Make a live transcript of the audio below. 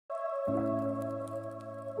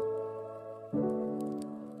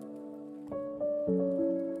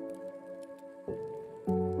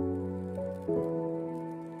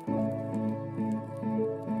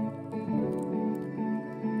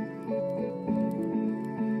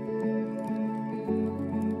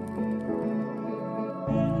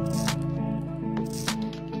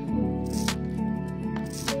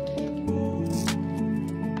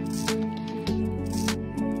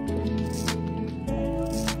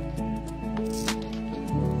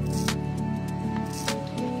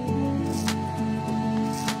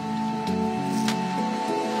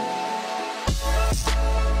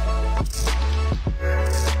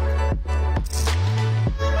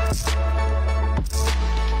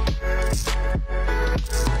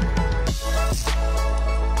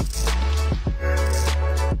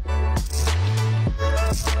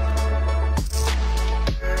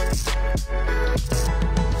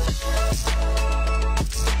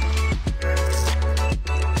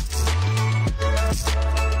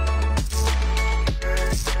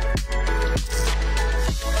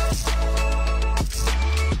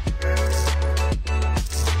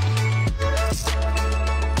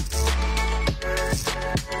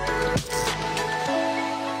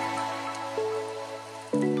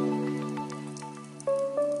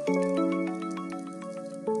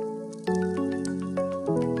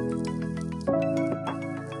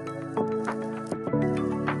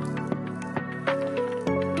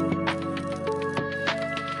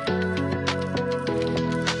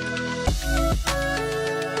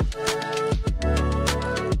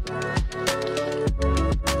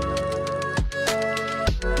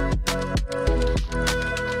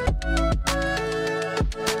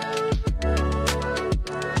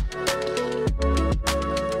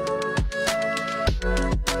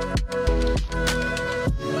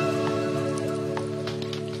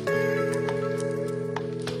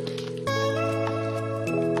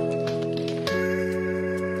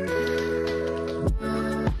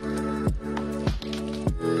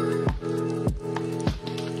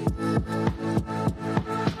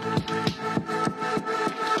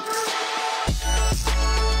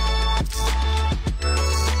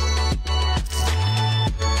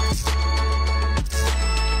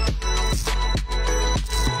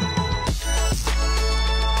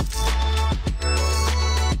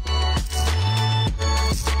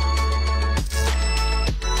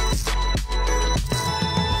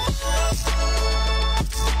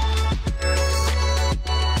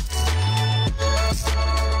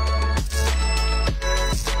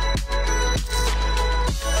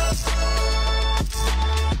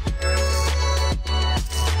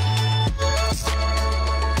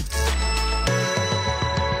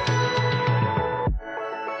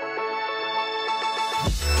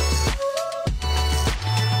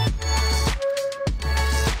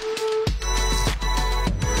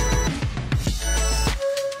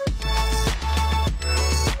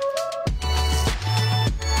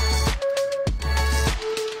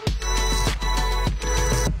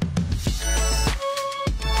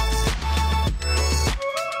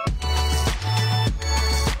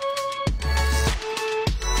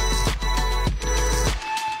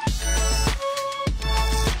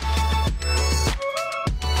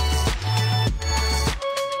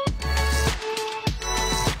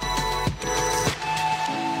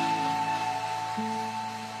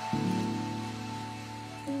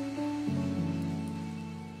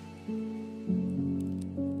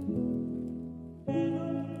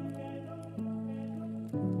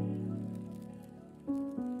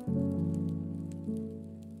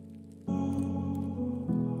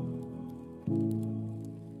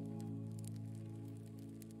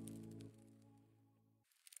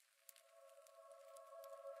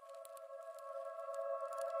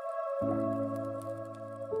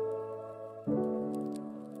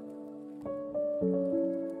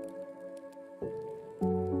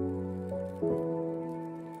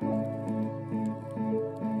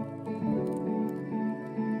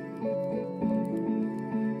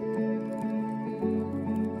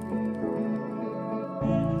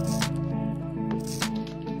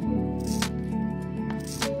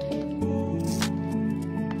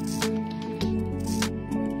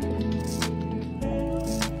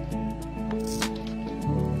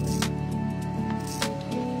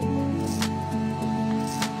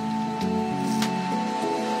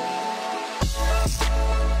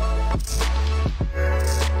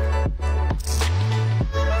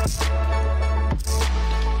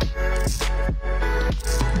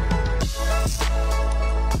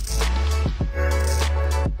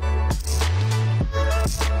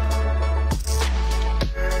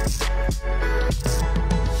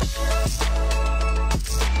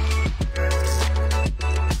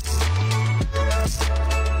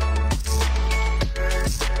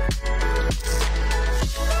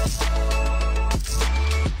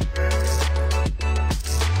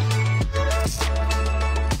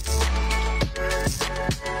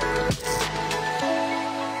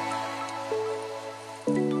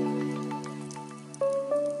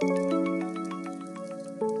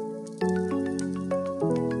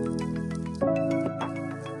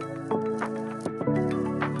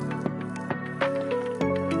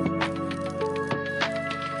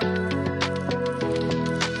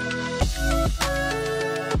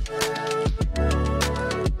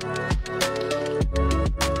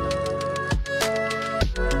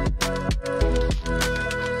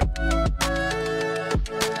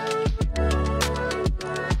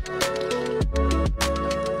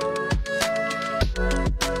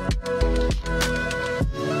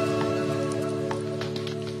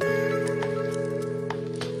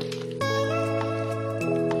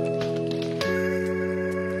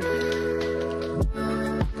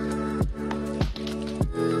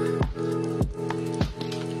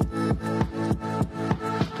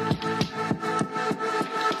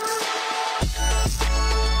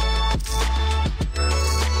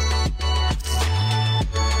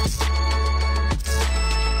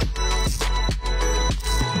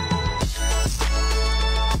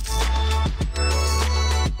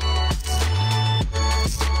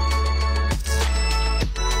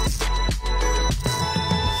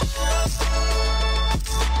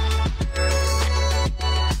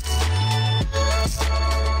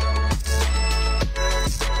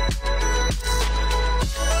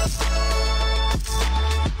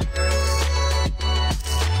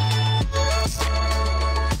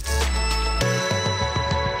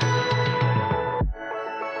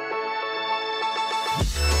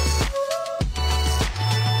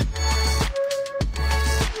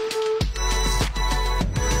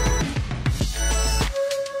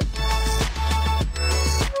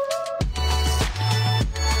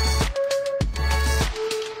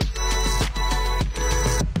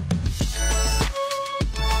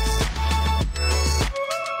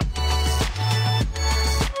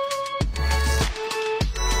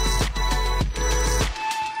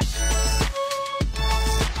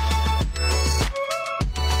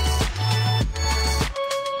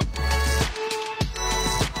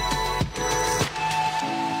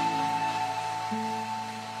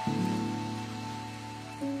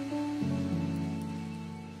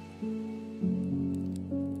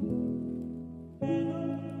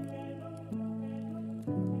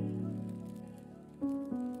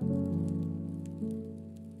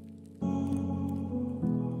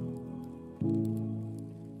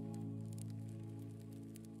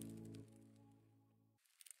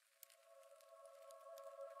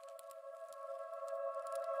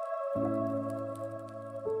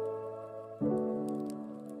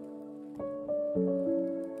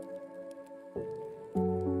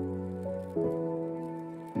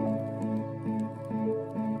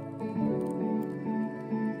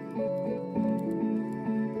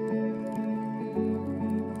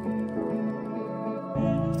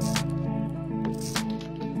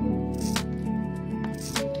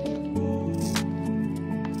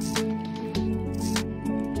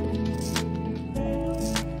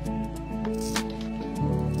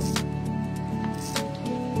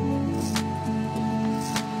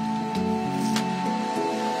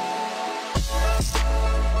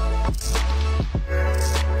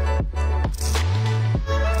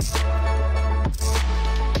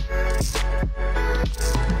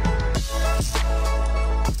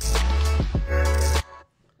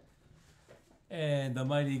a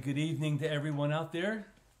mighty good evening to everyone out there.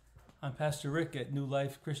 I'm Pastor Rick at New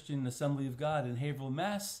Life Christian Assembly of God in Haverhill,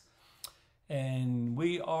 Mass. And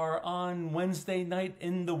we are on Wednesday night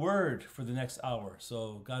in the Word for the next hour.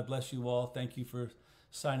 So God bless you all. Thank you for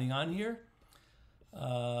signing on here.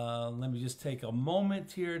 Let me just take a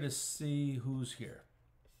moment here to see who's here.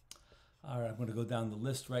 All right, I'm going to go down the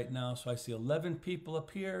list right now. So I see 11 people up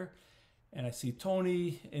here. And I see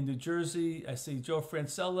Tony in New Jersey. I see Joe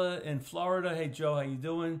Francella in Florida. Hey, Joe, how you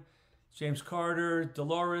doing? James Carter,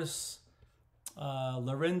 Dolores,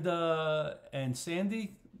 Lorinda, and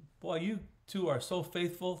Sandy. Boy, you two are so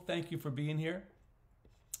faithful. Thank you for being here.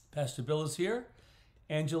 Pastor Bill is here.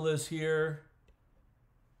 Angela is here.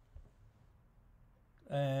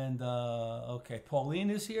 And, okay, Pauline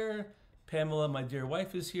is here. Pamela, my dear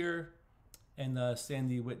wife, is here. And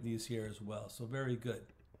Sandy Whitney is here as well. So very good.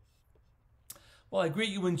 Well, I greet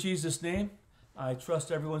you in Jesus' name. I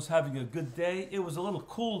trust everyone's having a good day. It was a little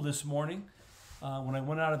cool this morning when I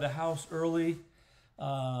went out of the house early.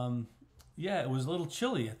 Yeah, it was a little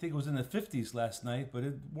chilly. I think it was in the 50s last night, but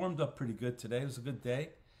it warmed up pretty good today. It was a good day.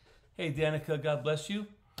 Hey, Danica, God bless you.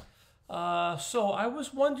 So I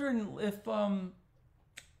was wondering if...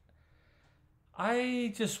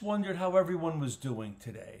 I just wondered how everyone was doing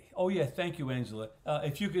today. Oh, yeah, thank you, Angela.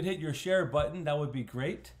 If you could hit your share button, that would be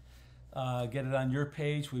great. Get it on your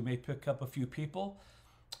page. We may pick up a few people.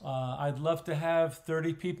 I'd love to have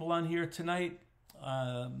 30 people on here tonight.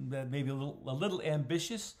 That may be a little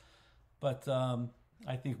ambitious, but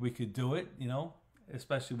I think we could do it, you know,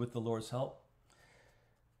 especially with the Lord's help.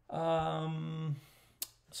 So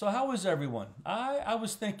how is everyone? I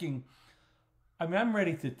was thinking, I mean, I'm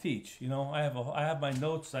ready to teach. You know, I have my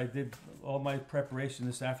notes. I did all my preparation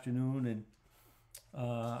this afternoon, and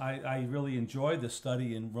I really enjoyed the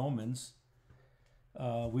study in Romans.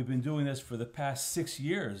 We've been doing this for the past 6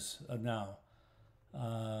 years now.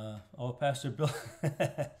 Pastor Bill,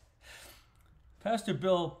 Pastor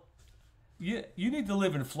Bill, you need to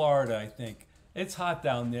live in Florida. I think it's hot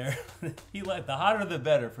down there. The hotter the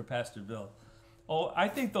better for Pastor Bill. Oh, I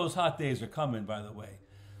think those hot days are coming. By the way,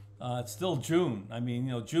 it's still June. I mean,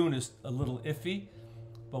 you know, June is a little iffy,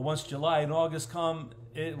 but once July and August come,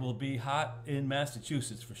 it will be hot in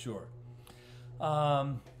Massachusetts for sure.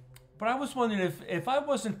 But I was wondering if I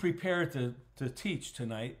wasn't prepared to teach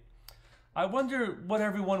tonight, I wonder what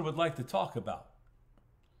everyone would like to talk about.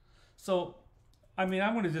 So, I mean,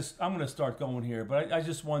 I'm going to start going here, but I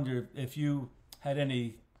just wonder if you had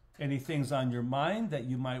any things on your mind that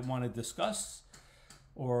you might want to discuss,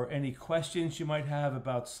 or any questions you might have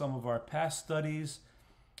about some of our past studies,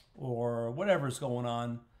 or whatever's going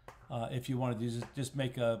on. If you wanted to just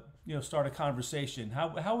make start a conversation.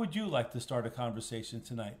 How would you like to start a conversation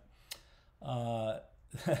tonight? The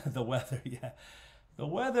weather, yeah. The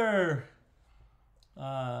weather,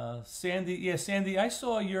 Sandy, yeah, Sandy, I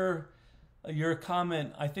saw your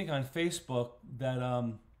comment, I think on Facebook,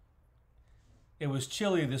 that it was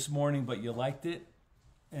chilly this morning, but you liked it.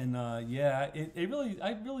 And yeah,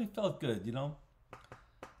 I really felt good, you know,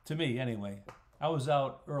 to me anyway. I was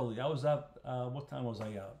out early. I was out, what time was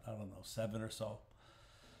I out? I don't know, 7 or so.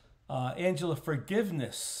 Angela,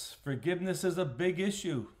 forgiveness. Forgiveness is a big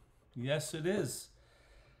issue. Yes, it is.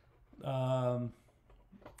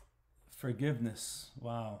 Forgiveness.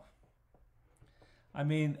 Wow. I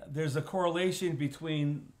mean, there's a correlation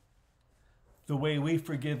between the way we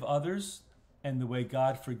forgive others and the way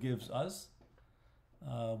God forgives us.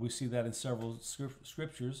 We see that in several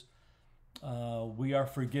scriptures. We are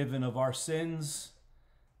forgiven of our sins.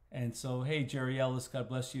 And so, hey, Jerry Ellis, God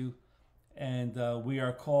bless you. And we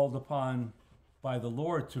are called upon by the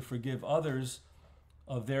Lord to forgive others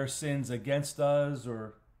of their sins against us,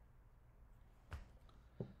 or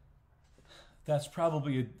that's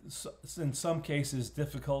probably, in some cases,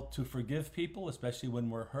 difficult to forgive people, especially when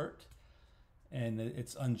we're hurt and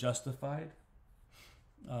it's unjustified.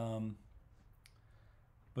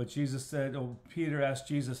 But Jesus said, Peter asked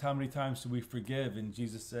Jesus, how many times do we forgive? And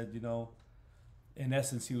Jesus said, you know, in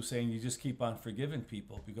essence, he was saying you just keep on forgiving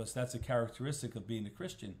people, because that's a characteristic of being a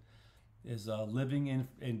Christian, is living in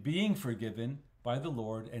and being forgiven by the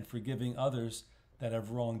Lord and forgiving others that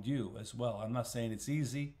have wronged you as well. I'm not saying it's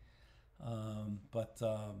easy, but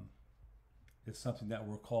it's something that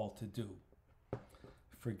we're called to do.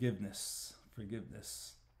 Forgiveness.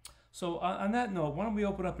 So on that note, why don't we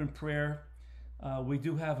open up in prayer? We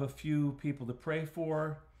do have a few people to pray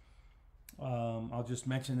for. I'll just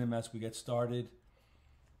mention them as we get started.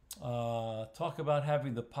 Talk about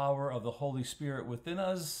having the power of the Holy Spirit within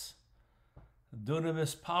us.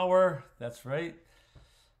 Dunamis power, that's right.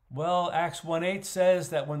 Well, Acts 1:8 says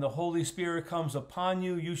that when the Holy Spirit comes upon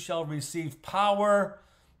you, you shall receive power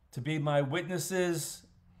to be my witnesses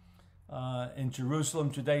in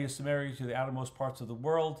Jerusalem, Judea, Samaria, to the outermost parts of the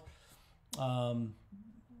world. The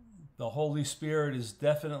Holy Spirit is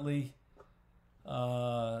definitely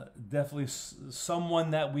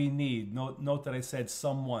someone that we need. Note that I said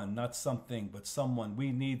someone, not something, but someone.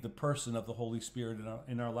 We need the person of the Holy Spirit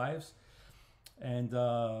in our lives. And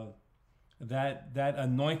that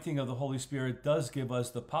anointing of the Holy Spirit does give us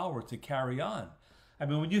the power to carry on. I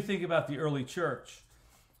mean, when you think about the early church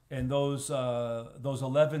and those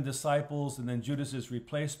 11 disciples and then Judas's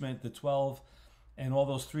replacement, the 12, and all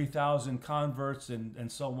those 3,000 converts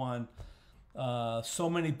and so on, so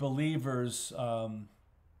many believers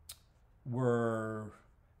were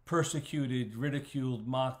persecuted, ridiculed,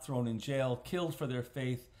 mocked, thrown in jail, killed for their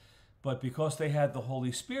faith. But because they had the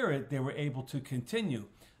Holy Spirit, they were able to continue.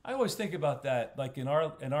 I always think about that, like in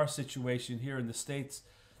our situation here in the States.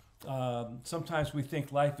 Sometimes we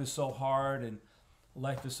think life is so hard and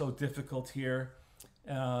life is so difficult here.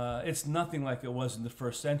 It's nothing like it was in the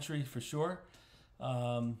first century, for sure.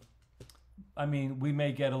 I mean, we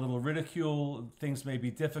may get a little ridicule. Things may be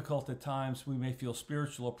difficult at times. We may feel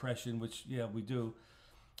spiritual oppression, which, yeah, we do.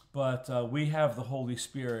 But we have the Holy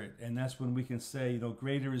Spirit, and that's when we can say,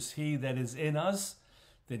 greater is He that is in us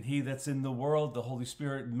than he that's in the world. The Holy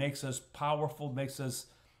Spirit makes us powerful, makes us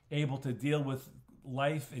able to deal with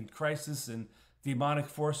life and crisis and demonic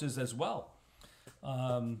forces as well.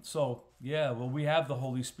 We have the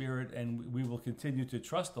Holy Spirit, and we will continue to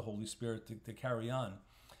trust the Holy Spirit to carry on.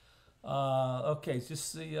 Okay,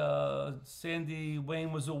 just see, Sandy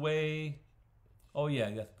Wayne was away. Oh, yeah,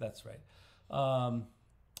 that's right.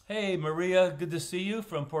 Hey, Maria, good to see you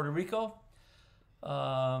from Puerto Rico.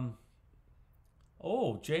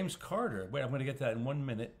 James Carter. Wait, I'm going to get to that in 1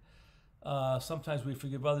 minute. Sometimes we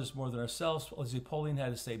forgive others more than ourselves. Let's see, Pauline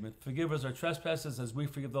had a statement. Forgive us our trespasses as we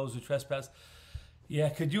forgive those who trespass. Yeah,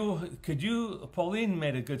 could you, Pauline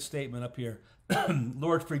made a good statement up here.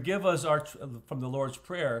 Lord, forgive us from the Lord's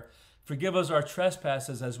Prayer, forgive us our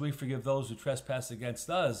trespasses as we forgive those who trespass against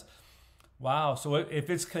us. Wow, so if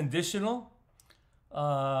it's conditional,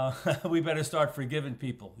 we better start forgiving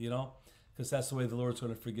people, because that's the way the Lord's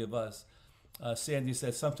going to forgive us. Sandy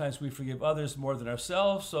said, sometimes we forgive others more than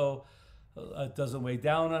ourselves, so it doesn't weigh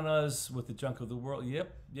down on us with the junk of the world.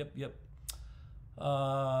 Yep.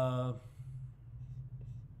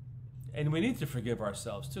 And we need to forgive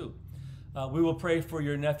ourselves too. We will pray for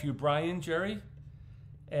your nephew Brian, Jerry.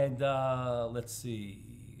 And let's see.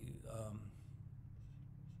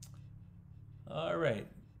 All right.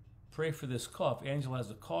 Pray for this cough. Angela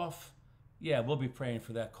has a cough. Yeah, we'll be praying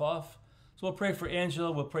for that cough. So we'll pray for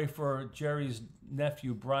Angela. We'll pray for Jerry's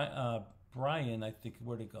nephew Brian, I think.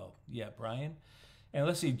 Where'd it go? Yeah, Brian. And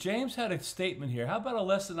let's see. James had a statement here. How about a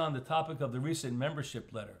lesson on the topic of the recent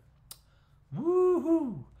membership letter?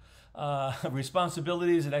 Woo-hoo!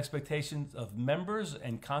 Responsibilities and expectations of members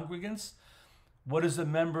and congregants. What is a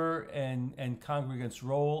member and congregant's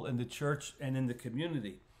role in the church and in the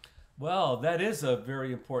community? Well, that is a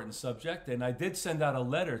very important subject, and I did send out a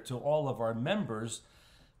letter to all of our members.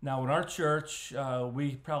 Now, in our church,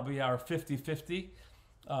 we probably are 50-50.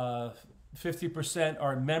 50%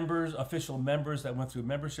 are members, official members that went through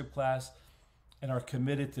membership class and are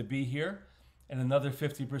committed to be here. And another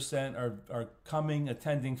 50% are coming,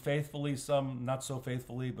 attending faithfully, some not so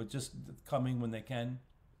faithfully, but just coming when they can.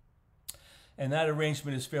 And that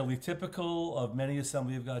arrangement is fairly typical of many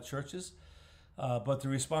Assembly of God churches. But the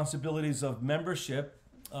responsibilities of membership,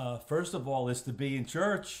 first of all, is to be in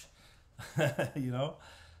church,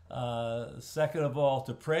 Second of all,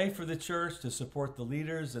 to pray for the church, to support the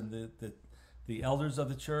leaders and the elders of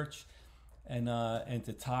the church, and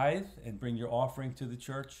to tithe and bring your offering to the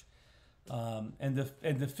church. And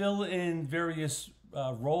to fill in various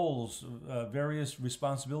roles, various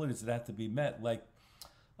responsibilities that have to be met. Like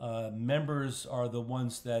members are the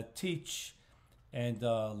ones that teach and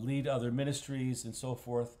lead other ministries and so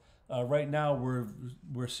forth. Right now,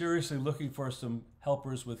 we're seriously looking for some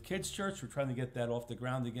helpers with kids' church. We're trying to get that off the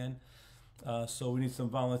ground again. So we need some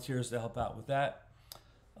volunteers to help out with that.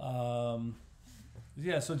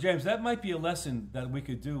 So James, that might be a lesson that we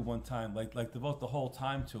could do one time, like devote the whole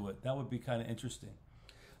time to it. That would be kind of interesting.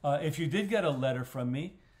 If you did get a letter from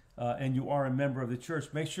me and you are a member of the church,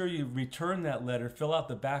 make sure you return that letter, fill out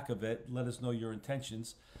the back of it, let us know your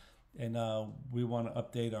intentions. And we want to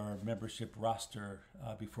update our membership roster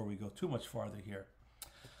before we go too much farther here.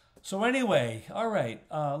 So anyway, all right,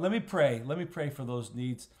 let me pray. Let me pray for those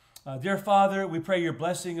needs. Dear Father, we pray your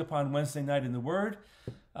blessing upon Wednesday night in the Word.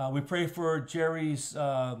 We pray for Jerry's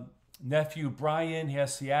nephew Brian, he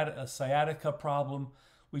has a sciatica problem.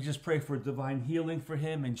 We just pray for divine healing for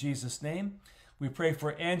him in Jesus' name. We pray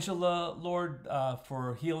for Angela, Lord,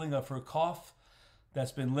 for healing of her cough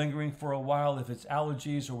that's been lingering for a while. If it's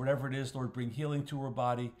allergies or whatever it is, Lord, bring healing to her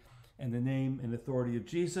body in the name and authority of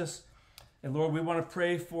Jesus. And Lord, we want to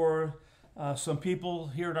pray for some people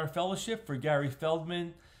here at our fellowship, for Gary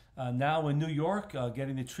Feldman, now in New York,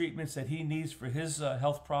 getting the treatments that he needs for his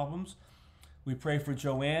health problems. We pray for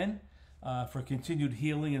Joanne, for continued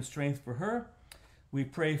healing and strength for her. We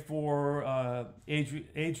pray for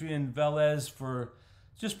Adrian Velez for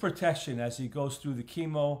just protection as he goes through the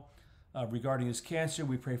chemo regarding his cancer.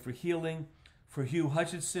 We pray for healing. For Hugh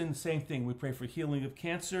Hutchinson, same thing. We pray for healing of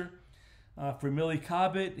cancer. For Millie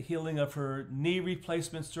Cobbett, healing of her knee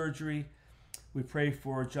replacement surgery. We pray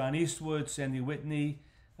for John Eastwood, Sandy Whitney,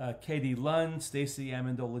 Katie Lund, Stacy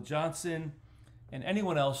Amendola Johnson, and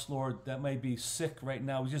anyone else, Lord, that may be sick right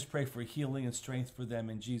now. We just pray for healing and strength for them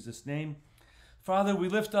in Jesus' name. Father, we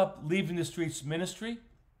lift up Leaving the Streets ministry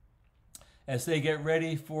as they get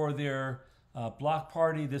ready for their block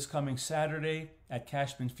party this coming Saturday at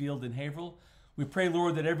Cashman Field in Haverhill. We pray,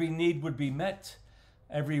 Lord, that every need would be met.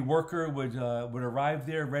 Every worker would arrive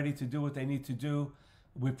there ready to do what they need to do.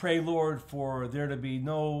 We pray, Lord, for there to be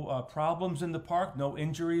no problems in the park, no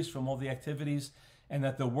injuries from all the activities, and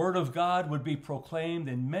that the word of God would be proclaimed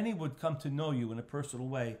and many would come to know you in a personal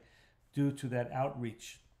way due to that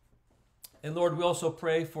outreach. And Lord, we also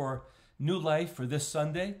pray for New Life for this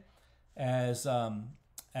Sunday as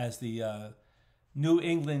the New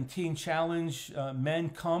England Teen Challenge men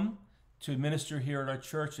come to minister here at our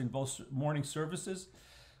church in both morning services.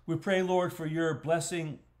 We pray, Lord, for your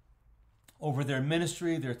blessing over their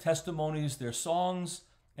ministry, their testimonies, their songs,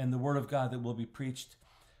 and the word of God that will be preached.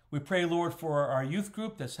 We pray, Lord, for our youth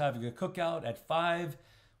group that's having a cookout at 5.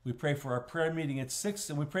 We pray for our prayer meeting at 6,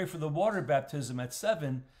 and we pray for the water baptism at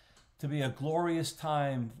 7 to be a glorious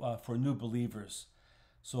time for new believers.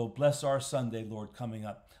 So bless our Sunday, Lord, coming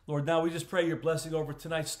up. Lord, now we just pray your blessing over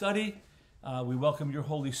tonight's study. We welcome your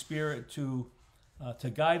Holy Spirit to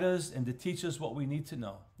guide us and to teach us what we need to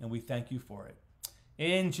know, and we thank you for it.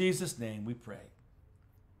 In Jesus' name we pray.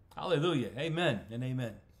 Hallelujah. Amen and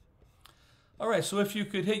amen. All right, so if you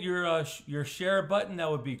could hit your share button, that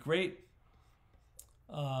would be great.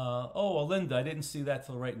 Alinda, I didn't see that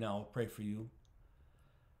till right now. I'll pray for you.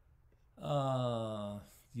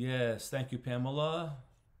 Yes, thank you, Pamela.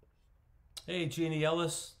 Hey, Jeannie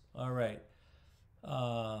Ellis. All right.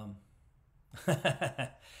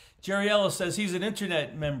 Jerry Ellis says he's an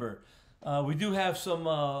internet member. We do have some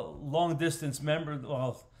long-distance members,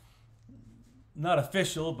 well, not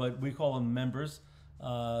official, but we call them members.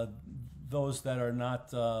 Those that are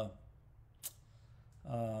not,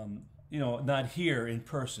 not here in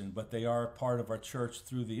person, but they are part of our church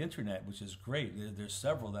through the internet, which is great. There's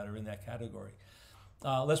several that are in that category.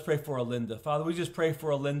 Let's pray for Alinda. Father, we just pray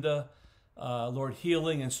for Alinda. Lord,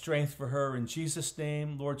 healing and strength for her in Jesus'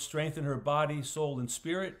 name. Lord, strengthen her body, soul, and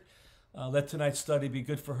spirit. Let tonight's study be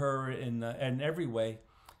good for her in every way.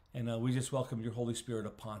 And we just welcome your Holy Spirit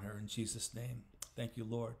upon her in Jesus' name. Thank you,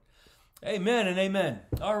 Lord. Amen and amen.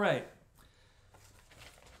 All right.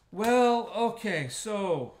 Well, okay,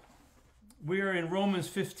 so we are in Romans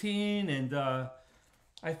 15, and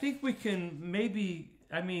I think we can maybe,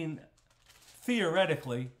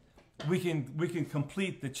 theoretically, we can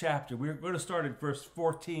complete the chapter. We're going to start at verse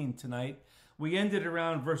 14 tonight. We ended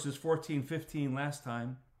around verses 14, 15 last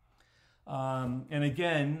time. And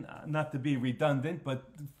again, not to be redundant, but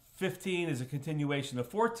 15 is a continuation of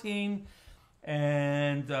 14.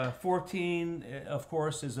 And 14, of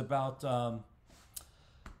course, is about,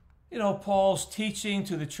 Paul's teaching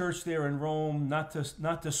to the church there in Rome, not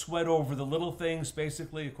to sweat over the little things,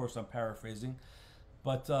 basically. Of course, I'm paraphrasing.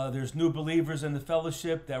 But there's new believers in the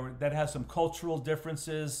fellowship that has some cultural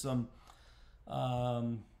differences, some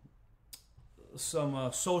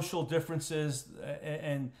social differences,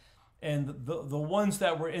 and the ones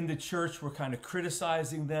that were in the church were kind of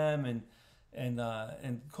criticizing them and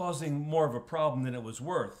causing more of a problem than it was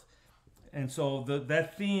worth. And so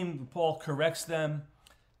that theme, Paul corrects them,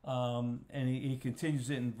 and he continues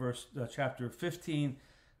it in chapter 15.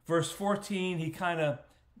 Verse 14, he kind of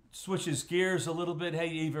switches gears a little bit. Hey,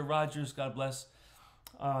 Eva Rogers, God bless.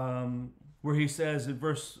 Where he says in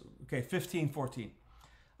 15, 14,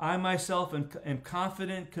 I myself am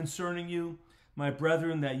confident concerning you, my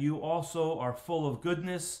brethren, that you also are full of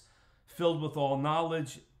goodness, filled with all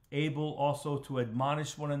knowledge, able also to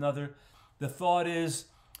admonish one another. The thought is,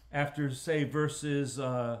 after, say, verses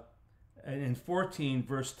in 14,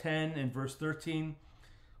 verse 10 and verse 13,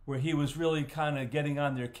 where he was really kind of getting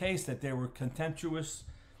on their case that they were contemptuous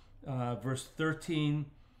Verse 13,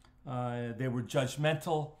 they were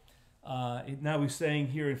judgmental. Now he's saying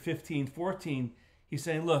here in 15:14, he's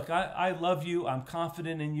saying, look, I love you. I'm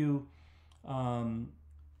confident in you.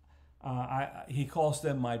 He calls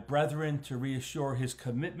them my brethren to reassure his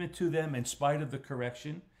commitment to them in spite of the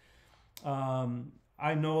correction.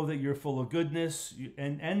 I know that you're full of goodness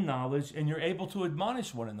and knowledge, and you're able to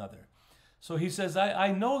admonish one another. So he says,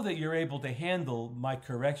 I know that you're able to handle my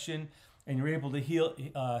correction, and you're able to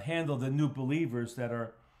handle the new believers that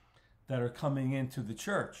are coming into the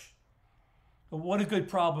church. What a good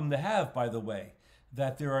problem to have, by the way,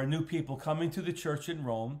 that there are new people coming to the church in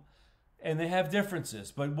Rome, and they have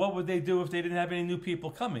differences. But what would they do if they didn't have any new people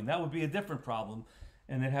coming? That would be a different problem,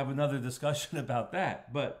 and they'd have another discussion about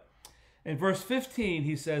that. But in verse 15,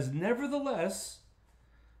 he says, nevertheless,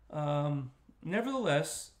 even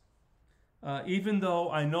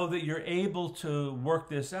though I know that you're able to work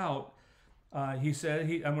this out, he said,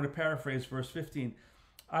 I'm going to paraphrase verse 15,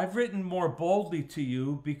 I've written more boldly to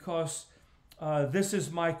you because this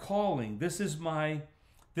is my calling. This is my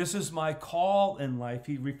call in life.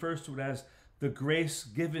 He refers to it as the grace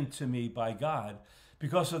given to me by God.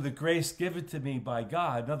 Because of the grace given to me by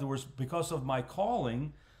God, in other words, because of my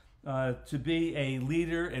calling to be a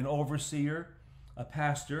leader, an overseer, a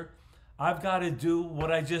pastor, I've got to do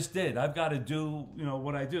what I just did. I've got to do,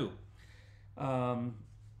 what I do.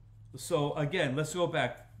 So again, let's go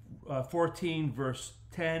back. 14 verse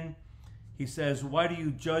 10, he says, why do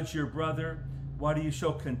you judge your brother? Why do you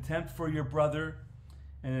show contempt for your brother?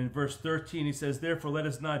 And in verse 13, he says, therefore, let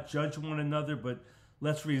us not judge one another, but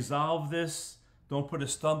let's resolve this. Don't put a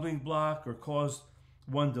stumbling block or cause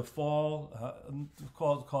one to fall,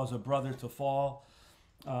 cause a brother to fall.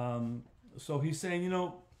 So he's saying,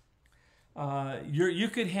 you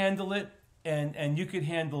could handle it, and you could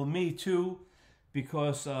handle me too,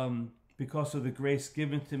 because of the grace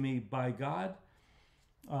given to me by God.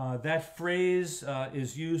 That phrase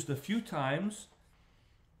is used a few times.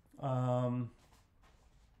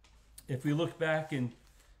 If we look back in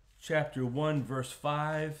chapter 1, verse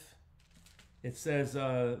 5, it says,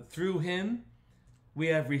 through him we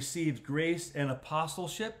have received grace and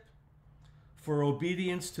apostleship for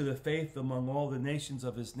obedience to the faith among all the nations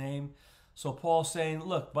of his name. So Paul's saying,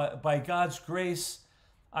 look, by God's grace,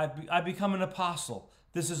 I become an apostle.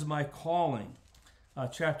 This is my calling.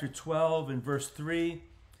 Chapter 12 and verse 3,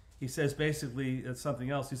 he says basically it's something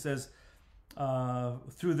else. He says,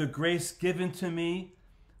 through the grace given to me,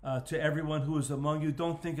 to everyone who is among you,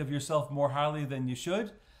 don't think of yourself more highly than you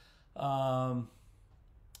should.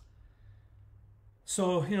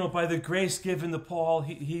 So, by the grace given to Paul,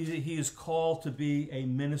 he is called to be a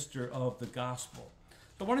minister of the gospel.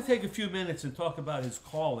 So I want to take a few minutes and talk about his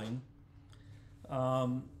calling.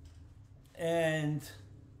 And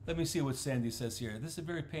let me see what Sandy says here. This is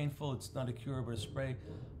very painful. It's not a cure, but a spray.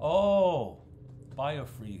 Oh,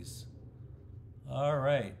 biofreeze. All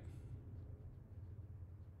right.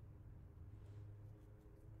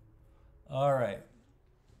 All right.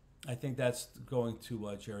 I think that's going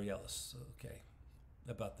to Jerry Ellis. Okay.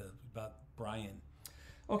 About Brian.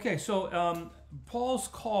 Okay, so Paul's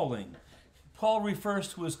calling. Paul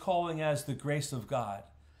refers to his calling as the grace of God.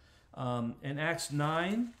 In Acts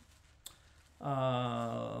 9,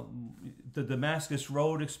 the Damascus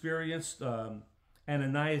Road experience,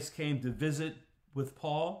 Ananias came to visit with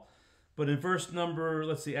Paul. But in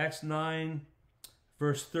Acts 9,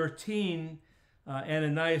 verse 13,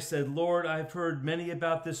 Ananias said, Lord, I've heard many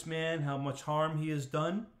about this man, how much harm he has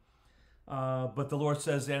done. But the Lord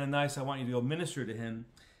says to Ananias, I want you to go minister to him.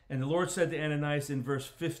 And the Lord said to Ananias in verse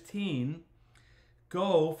 15,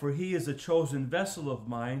 go, for he is a chosen vessel of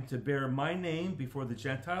mine to bear my name before the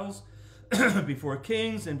Gentiles, before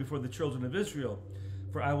kings, and before the children of Israel.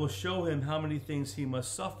 For I will show him how many things he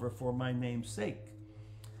must suffer for my name's sake.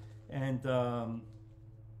 And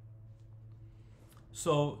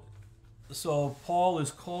so Paul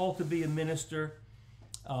is called to be a minister.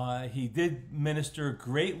 He did minister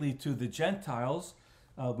greatly to the Gentiles.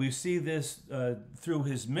 We see this through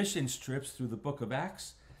his mission trips through the book of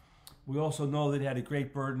Acts. We also know that he had a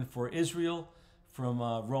great burden for Israel from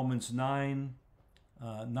Romans 9,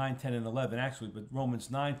 10, and 11 actually. But Romans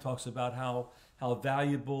 9 talks about how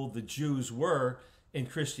valuable the Jews were in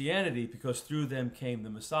Christianity, because through them came the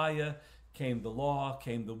Messiah, came the law,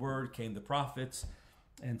 came the word, came the prophets.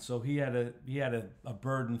 And so he had a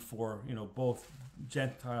burden for both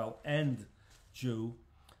Gentile and Jew,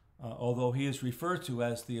 although he is referred to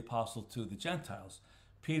as the apostle to the Gentiles.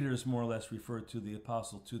 Peter is more or less referred to the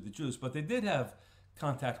apostle to the Jews, but they did have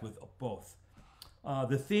contact with both.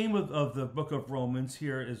 The theme of the book of Romans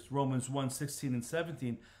here is Romans 1:16 and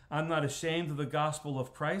 17. I'm not ashamed of the gospel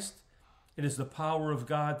of Christ. It is the power of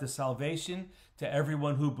God to salvation to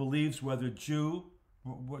everyone who believes, whether to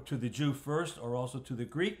the Jew first or also to the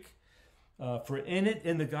Greek. For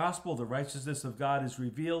in the gospel, the righteousness of God is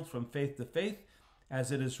revealed from faith to faith,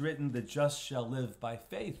 as it is written, the just shall live by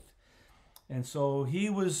faith. And so he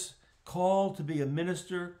was called to be a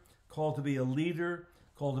minister, called to be a leader,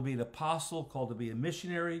 called to be an apostle, called to be a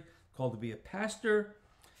missionary, called to be a pastor.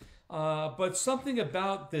 But something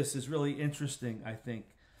about this is really interesting, I think.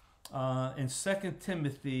 In 2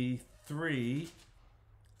 Timothy 3,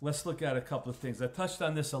 let's look at a couple of things. I touched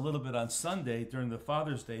on this a little bit on Sunday during the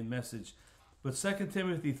Father's Day message. But 2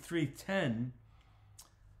 Timothy 3:10,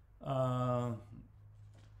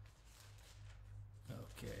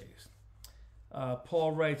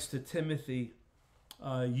 Paul writes to Timothy,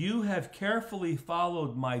 you have carefully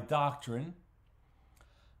followed my doctrine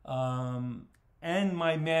and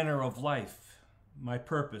my manner of life, my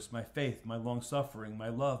purpose, my faith, my long-suffering, my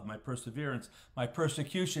love, my perseverance, my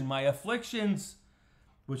persecution, my afflictions,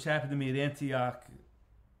 which happened to me at Antioch,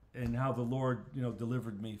 and how the Lord,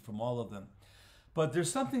 delivered me from all of them. But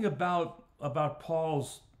there's something about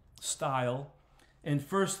Paul's style. In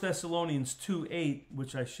 1 Thessalonians 2:8,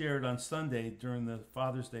 which I shared on Sunday during the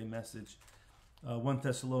Father's Day message, 1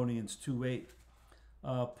 Thessalonians 2:8,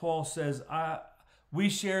 Paul says, we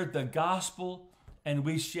shared the gospel and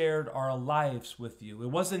we shared our lives with you. It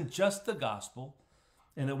wasn't just the gospel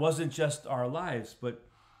and it wasn't just our lives, but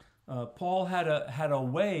Paul had a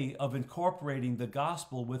way of incorporating the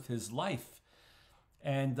gospel with his life.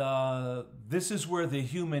 And this is where the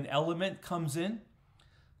human element comes in.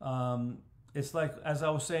 It's like, as I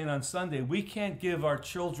was saying on Sunday, we can't give our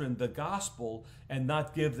children the gospel and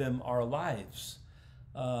not give them our lives.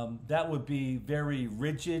 That would be very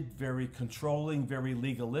rigid, very controlling, very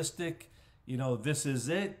legalistic. This is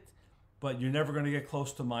it, but you're never going to get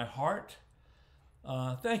close to my heart.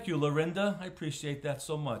 Thank you, Lorinda. I appreciate that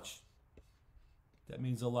so much. That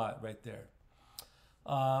means a lot right there.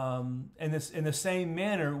 And in the same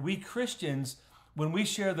manner, we Christians, when we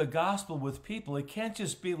share the gospel with people, it can't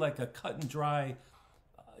just be like a cut and dry,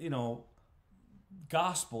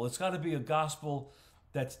 gospel. It's got to be a gospel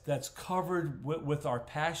that's covered with our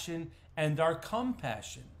passion and our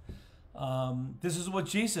compassion. This is what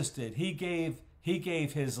Jesus did. He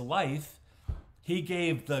gave his life. He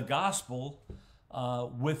gave the gospel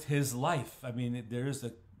with his life. I mean, there is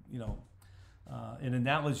an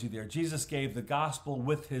analogy there. Jesus gave the gospel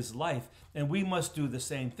with his life, and we must do the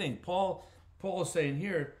same thing. Paul is saying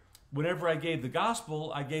here, whenever I gave the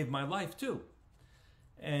gospel, I gave my life too.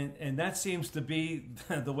 And that seems to be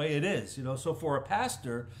the way it is. So for a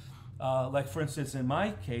pastor, like for instance, in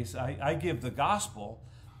my case, I give the gospel,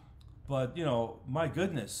 but my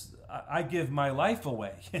goodness, I give my life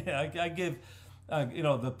away. I give,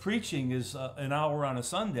 the preaching is an hour on a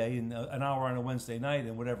Sunday and an hour on a Wednesday night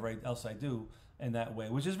and whatever else I do in that way,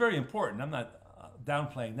 which is very important. I'm not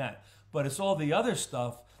downplaying that, but it's all the other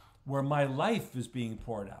stuff where my life is being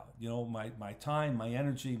poured out. My time, my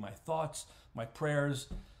energy, my thoughts, my prayers,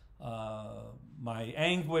 my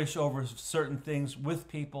anguish over certain things with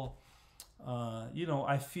people.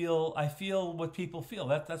 I feel what people feel.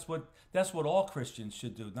 That's what all Christians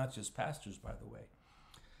should do, not just pastors, by the way.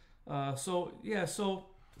 So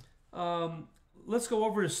let's go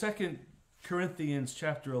over to 2 Corinthians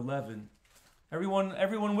chapter 11.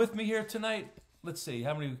 Everyone with me here tonight? Let's see,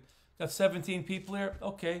 how many? Got 17 people here?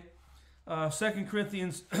 Okay. 2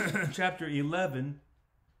 Corinthians chapter 11.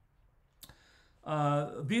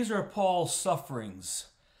 These are Paul's sufferings.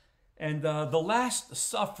 And the last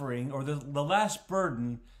suffering, or the last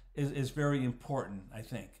burden, is very important, I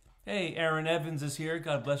think. Hey, Aaron Evans is here.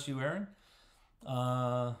 God bless you, Aaron.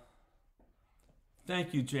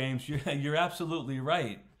 Thank you, James. You're absolutely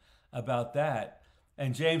right about that.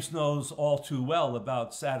 And James knows all too well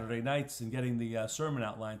about Saturday nights and getting the sermon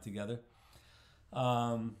outline together.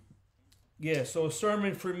 So a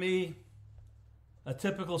sermon for me, a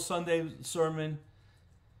typical Sunday sermon,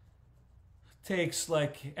 takes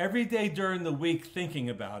like every day during the week thinking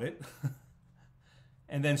about it,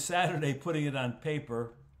 and then Saturday putting it on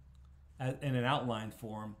paper in an outline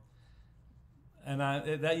form. And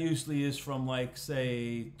that usually is from like,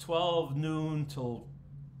 say, 12 noon till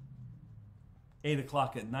 8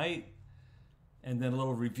 o'clock at night, and then a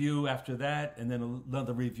little review after that, and then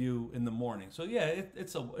another review in the morning. So yeah, it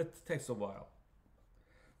takes a while.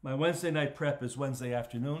 My Wednesday night prep is Wednesday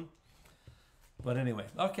afternoon. But anyway,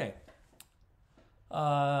 okay.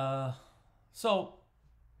 So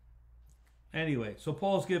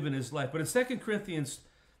Paul's given his life. But in 2 Corinthians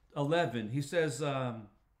 11, he says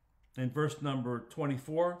in verse number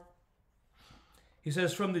 24, he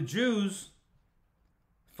says, from the Jews,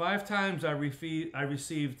 5 times I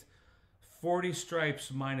received 40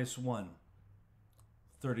 stripes minus 1,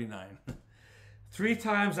 39. 3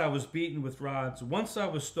 times I was beaten with rods. Once I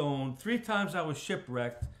was stoned. 3 times I was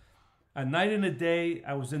shipwrecked. A night and a day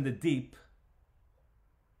I was in the deep.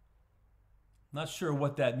 Not sure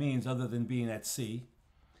what that means other than being at sea.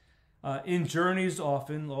 In journeys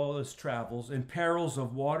often, all his travels, in perils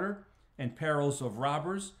of water, and perils of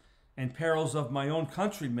robbers, and perils of my own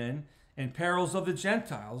countrymen, and perils of the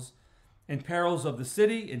Gentiles, and perils of the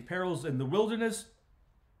city, and perils in the wilderness,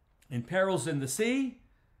 and perils in the sea,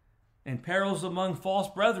 and perils among false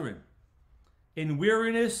brethren, in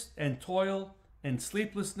weariness and toil and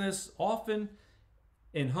sleeplessness often,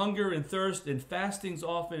 in hunger and thirst, in fastings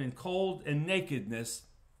often, in cold and nakedness.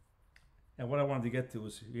 And what I wanted to get to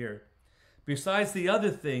was here. Besides the other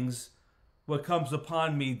things, what comes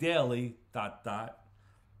upon me daily, ...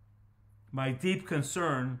 my deep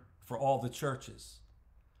concern for all the churches.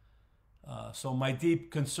 So my deep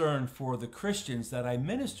concern for the Christians that I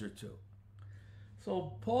minister to.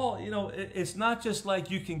 So Paul, it's not just like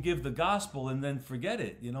you can give the gospel and then forget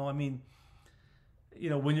it. I mean,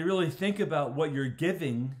 when you really think about what you're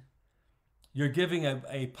giving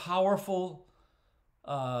a powerful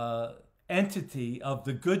entity of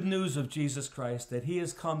the good news of Jesus Christ, that he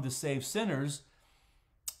has come to save sinners,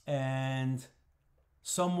 and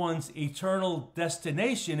someone's eternal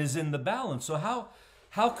destination is in the balance. So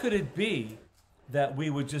how could it be that we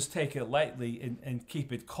would just take it lightly and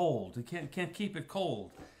keep it cold? We can't keep it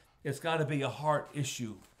cold. It's got to be a heart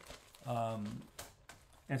issue.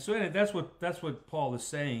 And so anyway, that's what Paul is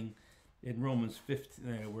saying in Romans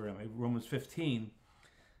 15. Where am I? Romans 15.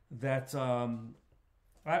 That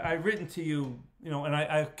I've written to you, and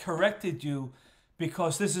I corrected you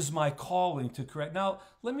because this is my calling to correct. Now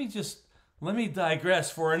let me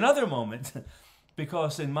digress for another moment,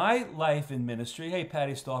 because in my life in ministry, hey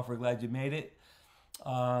Patty Stauffer, glad you made it.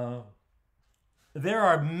 There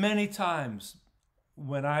are many times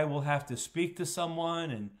when I will have to speak to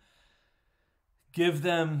someone and give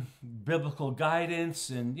them biblical guidance,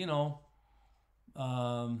 and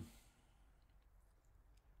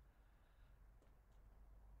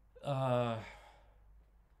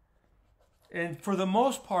and for the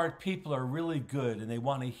most part, people are really good and they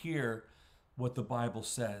want to hear what the Bible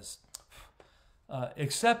says.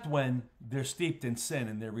 Except when they're steeped in sin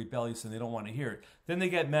and they're rebellious and they don't want to hear it. Then they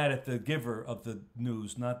get mad at the giver of the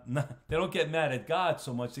news. They don't get mad at God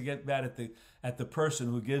so much. They get mad at the person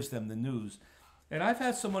who gives them the news. And I've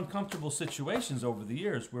had some uncomfortable situations over the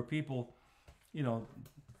years where people,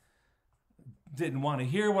 didn't want to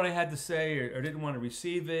hear what I had to say, or didn't want to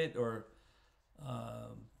receive it, or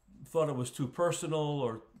thought it was too personal,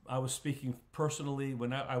 or I was speaking personally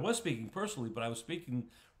when I was speaking personally, but I was speaking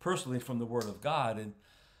personally from the Word of God. And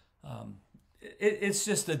it's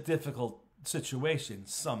just a difficult situation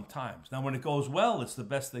sometimes. Now, when it goes well, it's the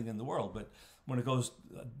best thing in the world. But when it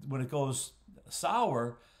goes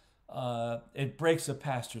sour, it breaks a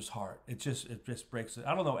pastor's heart. It just breaks it.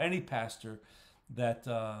 I don't know any pastor that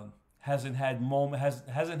hasn't had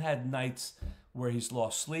nights where he's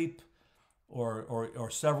lost sleep, or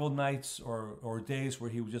several nights or days where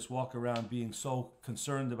he would just walk around being so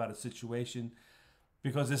concerned about a situation.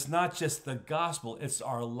 Because it's not just the gospel, it's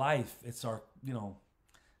our life, it's our,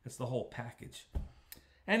 it's the whole package.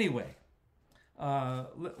 Anyway,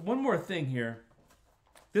 one more thing here.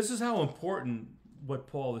 This is how important what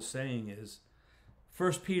Paul is saying is.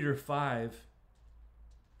 1 Peter 5,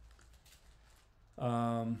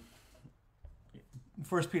 1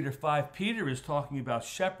 Peter 5, Peter is talking about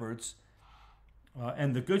shepherds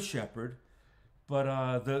and the good shepherd.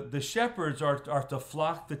 But the shepherds are to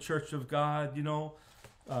flock the church of God,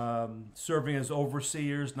 serving as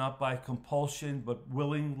overseers, not by compulsion, but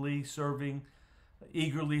willingly serving,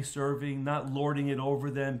 eagerly serving, not lording it over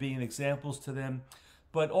them, being examples to them.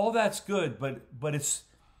 But all that's good, but it's,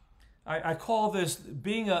 I call this,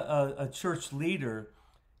 being a church leader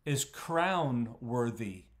is crown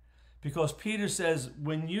worthy. Because Peter says,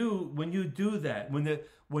 when you do that,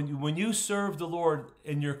 when you serve the Lord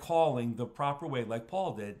in your calling the proper way, like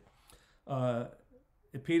Paul did,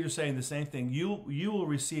 Peter's saying the same thing. You will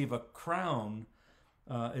receive a crown.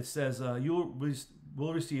 It says you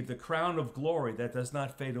will receive the crown of glory that does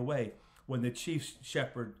not fade away. When the chief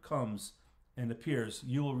shepherd comes and appears,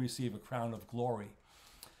 you will receive a crown of glory.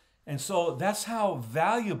 And so that's how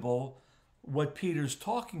valuable what Peter's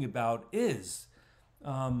talking about is.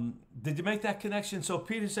 Did you make that connection? So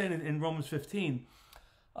Peter's saying in Romans 15,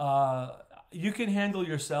 you can handle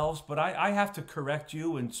yourselves, but I have to correct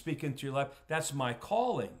you and speak into your life. That's my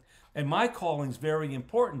calling. And my calling is very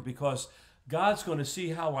important because God's going to see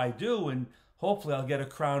how I do, and hopefully I'll get a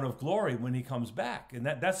crown of glory when he comes back. And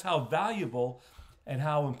that's how valuable and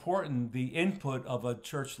how important the input of a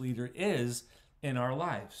church leader is in our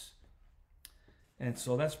lives. And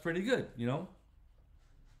so that's pretty good, you know.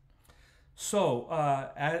 So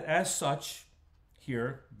as such,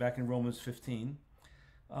 here, back in Romans 15,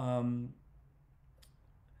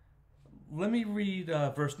 let me read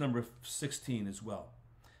verse number 16 as well.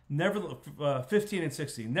 15 and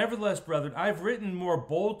 16. Nevertheless, brethren, I've written more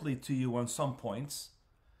boldly to you on some points.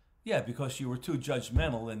 Yeah, because you were too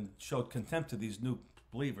judgmental and showed contempt to these new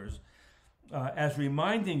believers. As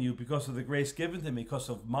reminding you, because of the grace given to me, because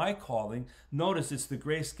of my calling. Notice it's the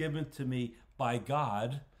grace given to me by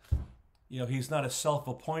God. You know, he's not a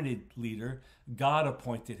self-appointed leader. God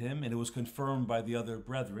appointed him, and it was confirmed by the other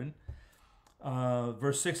brethren.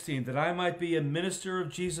 Verse 16, that I might be a minister of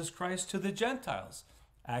Jesus Christ to the Gentiles.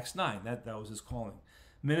 Acts 9, that was his calling.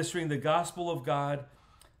 Ministering the gospel of God,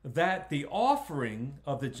 that the offering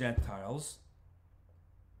of the Gentiles,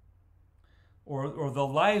 or the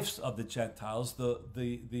lives of the Gentiles,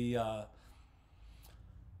 the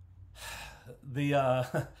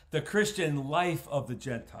Christian life of the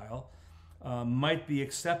Gentile, might be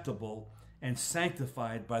acceptable and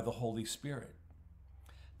sanctified by the Holy Spirit.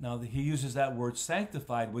 Now, he uses that word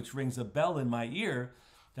sanctified, which rings a bell in my ear,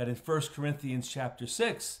 that in 1 Corinthians chapter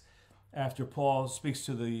 6, after Paul speaks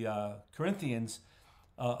to the Corinthians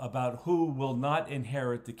about who will not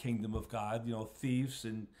inherit the kingdom of God, you know, thieves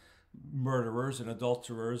and murderers and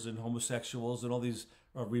adulterers and homosexuals and all these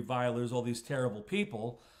revilers, all these terrible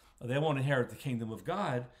people, they won't inherit the kingdom of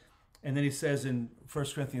God. And then he says in 1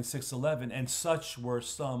 Corinthians 6:11, and such were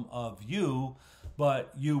some of you,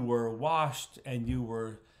 but you were washed and you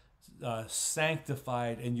were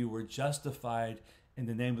sanctified and you were justified in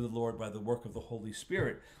the name of the Lord by the work of the Holy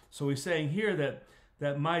Spirit. So he's saying here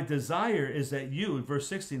that my desire is that you, in verse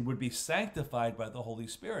 16, would be sanctified by the Holy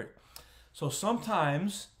Spirit. So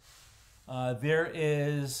sometimes there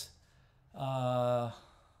is a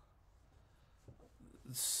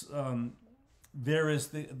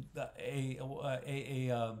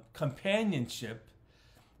companionship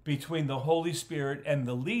between the Holy Spirit and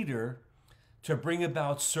the leader to bring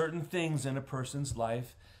about certain things in a person's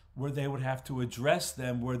life where they would have to address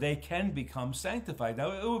them, where they can become sanctified.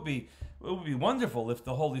 Now, it would be wonderful if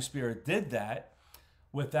the Holy Spirit did that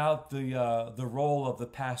without the role of the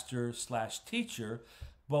pastor/teacher.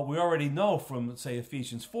 But we already know from, say,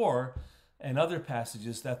 Ephesians 4 and other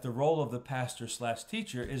passages that the role of the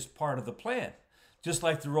pastor/teacher is part of the plan, just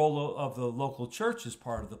like the role of the local church is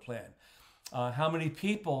part of the plan. How many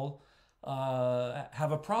people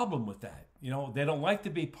have a problem with that? You know, they don't like to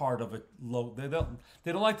be part of they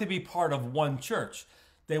don't like to be part of one church.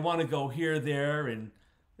 They want to go here, there, and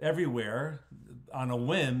everywhere on a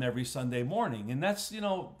whim every Sunday morning. And that's, you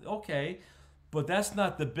know, okay, but that's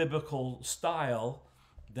not the biblical style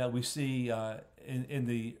that we see in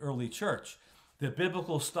the early church. The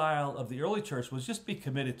biblical style of the early church was just be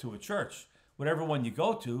committed to a church. Whatever one you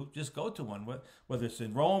go to, just go to one. Whether it's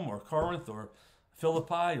in Rome or Corinth or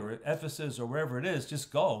Philippi or Ephesus or wherever it is,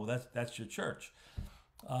 just go. That's your church.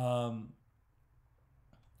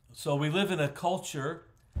 So we live in a culture,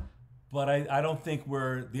 but I don't think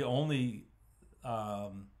we're the only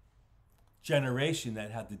generation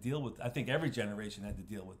that had to deal with. I think every generation had to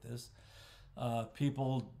deal with this.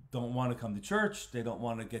 People don't want to come to church. They don't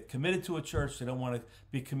want to get committed to a church. They don't want to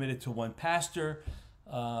be committed to one pastor.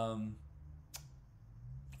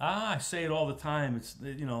 I say it all the time. It's,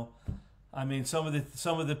 you know, I mean, some of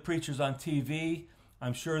the preachers on TV,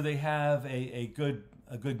 I'm sure they have a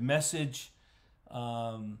good message.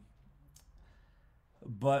 But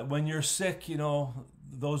when you're sick, you know,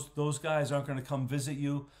 those guys aren't going to come visit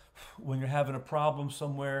you. When you're having a problem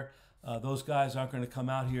somewhere, those guys aren't going to come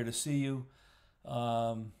out here to see you.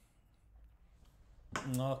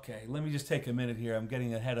 Okay, let me just take a minute here. I'm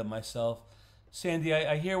getting ahead of myself. Sandy,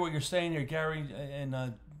 I hear what you're saying here, Gary,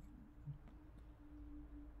 and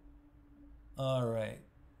all right.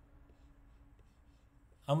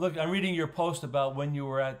 I'm reading your post about when you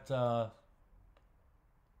were at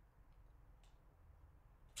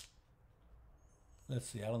let's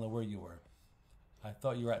see, I don't know where you were. I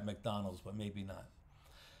thought you were at McDonald's, but maybe not.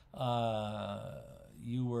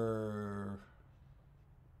 You were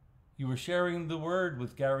sharing the word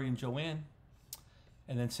with Gary and Joanne.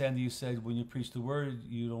 And then Sandy, you said when you preach the word,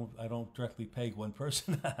 I don't directly peg one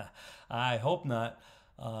person. I hope not.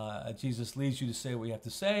 Jesus leads you to say what you have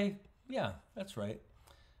to say. Yeah, that's right.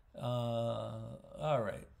 All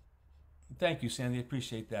right. Thank you, Sandy. I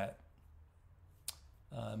appreciate that.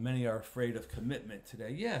 Many are afraid of commitment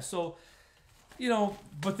today. Yeah, so,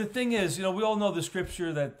 but the thing is, we all know the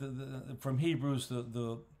scripture that from Hebrews,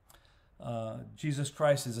 Jesus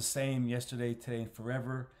Christ is the same yesterday, today, and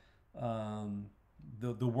forever.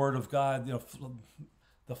 The Word of God,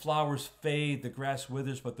 the flowers fade, the grass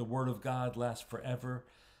withers, but the Word of God lasts forever.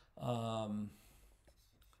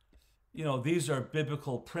 These are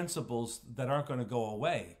biblical principles that aren't going to go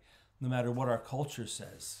away, no matter what our culture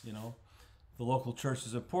says. The local church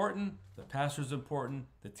is important, the pastor is important,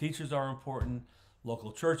 the teachers are important,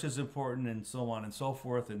 local church is important, and so on and so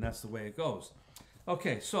forth, and that's the way it goes.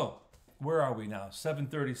 Okay, so where are we now?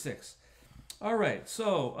 7:36. All right,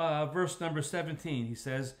 so verse number 17, he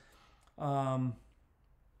says,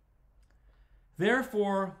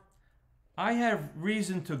 therefore, I have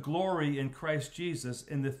reason to glory in Christ Jesus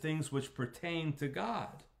in the things which pertain to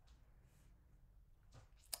God.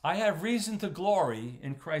 I have reason to glory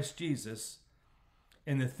in Christ Jesus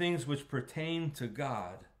in the things which pertain to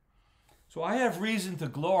God. So I have reason to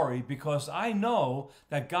glory because I know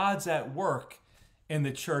that God's at work in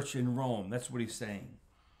the church in Rome. That's what he's saying.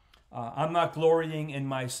 I'm not glorying in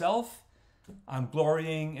myself. I'm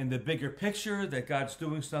glorying in the bigger picture that God's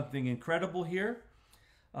doing something incredible here.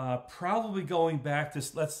 Probably going back to,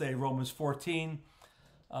 let's say, Romans 14.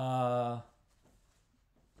 Thank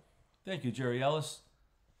you, Jerry Ellis.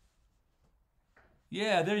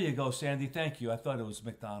 Yeah, there you go, Sandy. Thank you. I thought it was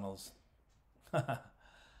McDonald's. All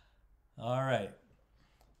right.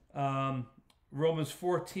 Romans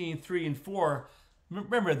 14:3 and 4.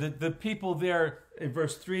 Remember, the people there in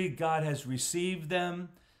verse 3, God has received them.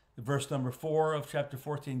 Verse number 4 of chapter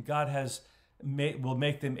 14, God will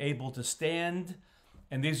make them able to stand.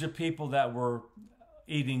 And these are people that were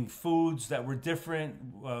eating foods that were different,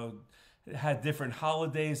 had different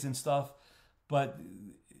holidays and stuff. But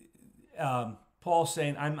Paul's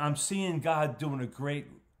saying, I'm seeing God doing a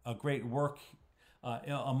great work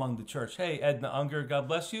among the church. Hey, Edna Unger, God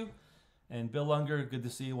bless you. And Bill Unger, good to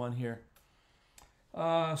see you on here.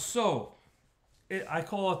 I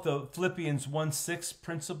call it the Philippians 1:6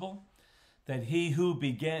 principle, that he who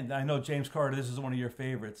began, I know James Carter, this is one of your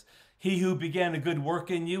favorites. He who began a good work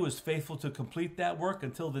in you is faithful to complete that work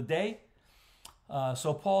until the day.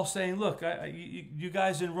 So Paul's saying, look, you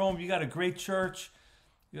guys in Rome, you got a great church.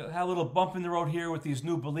 You had a little bump in the road here with these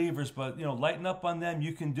new believers, but lighten up on them.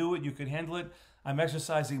 You can do it. You can handle it. I'm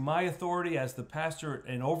exercising my authority as the pastor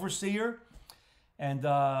and overseer. And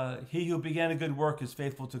he who began a good work is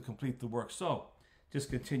faithful to complete the work. So just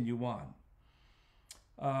continue on.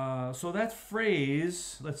 So that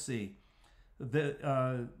phrase, let's see,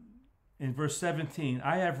 in verse 17,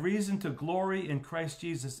 I have reason to glory in Christ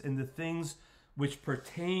Jesus in the things which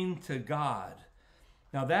pertain to God.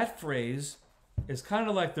 Now that phrase is kind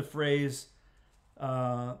of like the phrase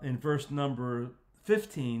in verse number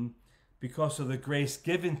 15, because of the grace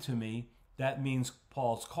given to me. That means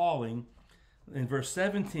Paul's calling. In verse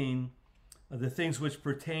 17, the things which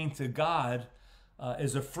pertain to God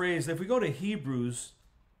is a phrase. If we go to Hebrews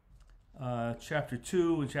chapter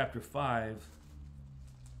 2 and chapter 5,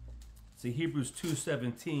 see Hebrews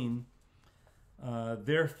 2:17,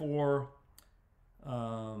 therefore,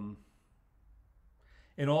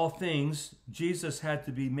 in all things, Jesus had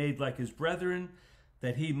to be made like his brethren,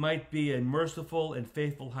 that he might be a merciful and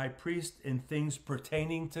faithful high priest in things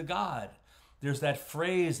pertaining to God. There's that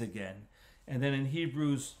phrase again. And then in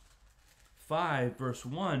Hebrews 5, verse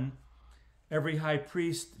 1, every high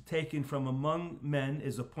priest taken from among men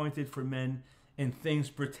is appointed for men in things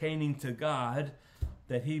pertaining to God,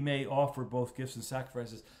 that he may offer both gifts and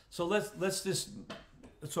sacrifices. So let's just,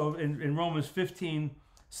 so in Romans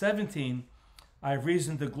 15:17, I have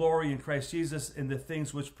reason to glory in Christ Jesus in the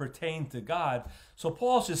things which pertain to God. So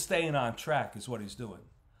Paul's just staying on track is what he's doing.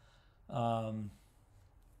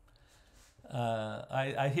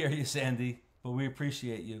 I hear you, Sandy, but we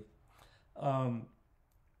appreciate you.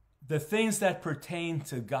 The things that pertain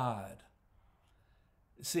to God.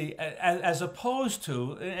 See, as opposed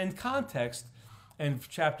to, in context, in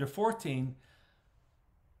chapter 14,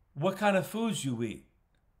 what kind of foods you eat.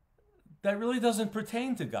 That really doesn't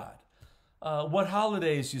pertain to God. What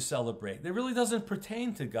holidays you celebrate. That really doesn't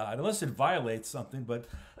pertain to God, unless it violates something, but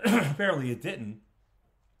apparently it didn't.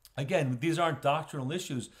 Again, these aren't doctrinal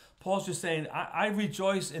issues. Paul's just saying, I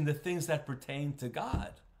rejoice in the things that pertain to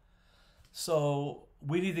God. So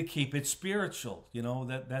we need to keep it spiritual.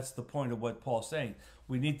 That's the point of what Paul's saying.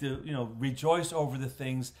 We need to, rejoice over the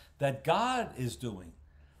things that God is doing.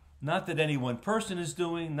 Not that any one person is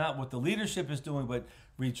doing, not what the leadership is doing, but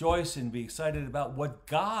rejoice and be excited about what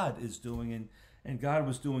God is doing. And God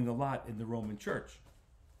was doing a lot in the Roman church.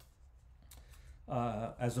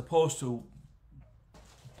 as opposed to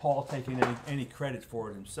Paul taking any credit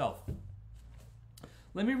for it himself.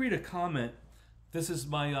 Let me read a comment. This is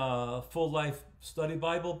my Full Life Study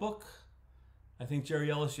Bible book. I think,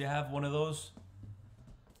 Jerry Ellis, you have one of those.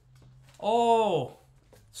 Oh,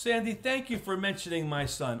 Sandy, thank you for mentioning my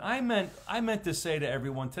son. I meant to say to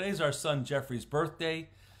everyone, today's our son Jeffrey's birthday.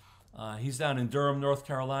 He's down in Durham, North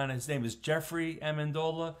Carolina. His name is Jeffrey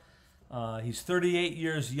Amendola. He's 38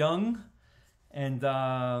 years young,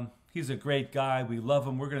 and he's a great guy. We love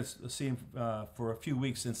him. We're going to see him for a few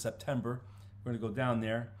weeks in September. We're going to go down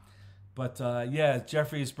there. But yeah,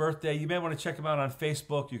 Jeffrey's birthday. You may want to check him out on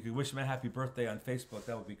Facebook. You could wish him a happy birthday on Facebook.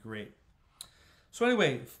 That would be great. So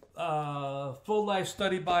anyway, Full Life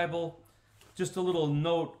Study Bible. Just a little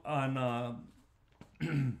note on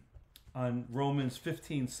on Romans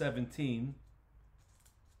 15:17.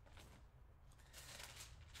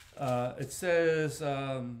 It says,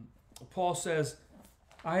 Paul says,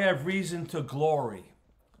 I have reason to glory.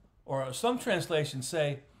 Or some translations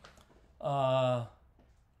say, I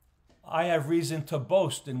have reason to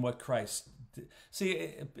boast in what Christ did.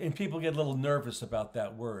 See, and people get a little nervous about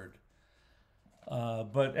that word.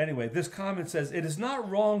 But anyway, this comment says, it is not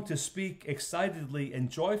wrong to speak excitedly and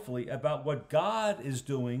joyfully about what God is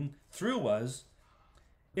doing through us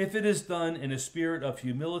if it is done in a spirit of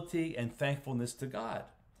humility and thankfulness to God.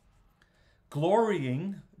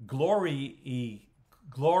 Glorying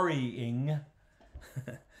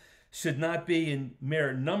should not be in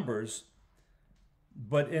mere numbers,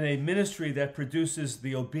 but in a ministry that produces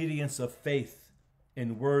the obedience of faith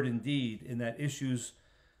in word and deed, and that issues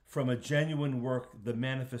from a genuine work the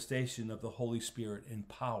manifestation of the Holy Spirit in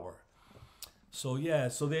power. So yeah,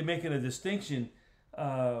 so they're making a distinction.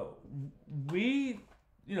 We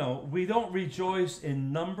don't rejoice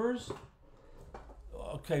in numbers.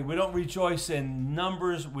 Okay, we don't rejoice in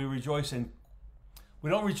numbers. We don't rejoice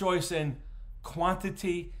in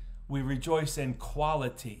quantity. We rejoice in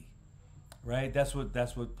quality. Right? That's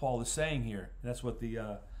what Paul is saying here. That's what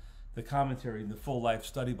the commentary in the Full Life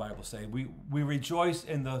Study Bible say. We rejoice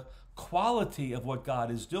in the quality of what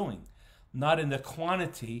God is doing, not in the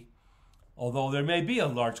quantity, although there may be a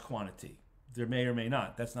large quantity. There may or may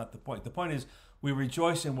not. That's not the point. The point is we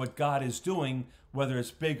rejoice in what God is doing, whether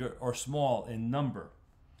it's big or small in number.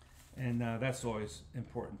 And that's always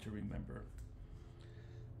important to remember.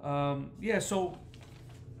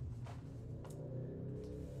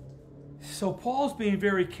 So Paul's being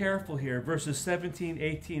very careful here, verses 17,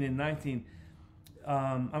 18, and 19.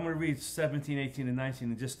 I'm going to read 17, 18, and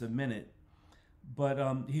 19 in just a minute.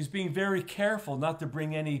 But he's being very careful not to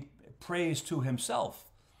bring any praise to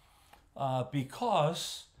himself.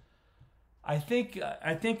 Because I think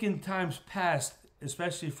in times past,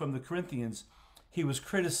 especially from the Corinthians, he was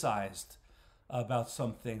criticized about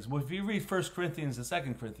some things. Well, if you read 1 Corinthians and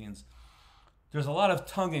 2 Corinthians, there's a lot of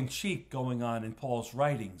tongue-in-cheek going on in Paul's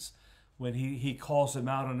writings, when he calls him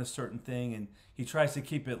out on a certain thing, and he tries to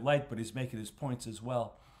keep it light, but he's making his points as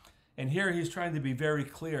well. And here he's trying to be very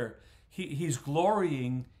clear. He's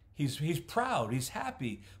glorying, he's proud, he's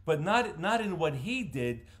happy, but not in what he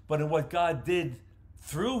did, but in what God did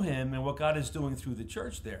through him and what God is doing through the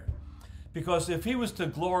church there. Because if he was to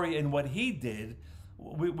glory in what he did,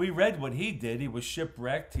 we read what he did. He was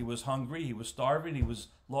shipwrecked, he was hungry, he was starving, he was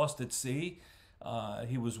lost at sea.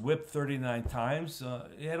 He was whipped 39 times.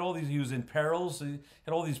 He was in perils. He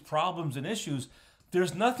had all these problems and issues.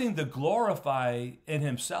 There's nothing to glorify in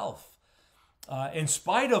himself. In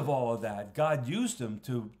spite of all of that, God used him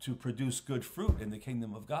to produce good fruit in the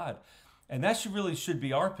kingdom of God. And that really should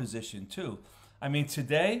be our position too. I mean,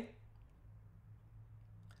 today,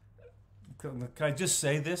 can I just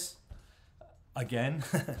say this again?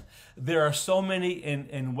 There are so many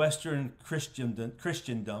in Western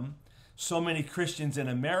Christendom, so many Christians in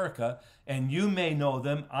America, and you may know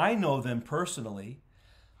them, I know them personally,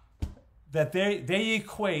 that they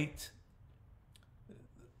equate,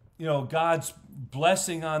 God's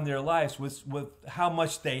blessing on their lives with how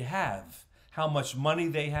much they have, how much money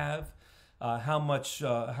they have,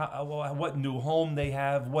 what new home they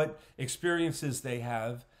have, what experiences they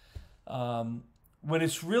have. When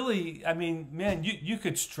it's really, I mean, man, you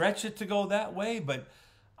could stretch it to go that way, but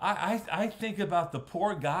I think about the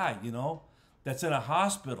poor guy, that's in a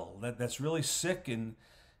hospital, that's really sick and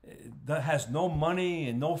that has no money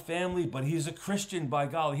and no family, but he's a Christian by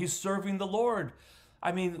golly. He's serving the Lord.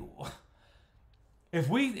 I mean, if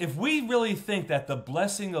we really think that the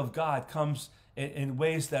blessing of God comes in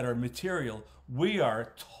ways that are material, we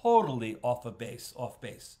are totally off base.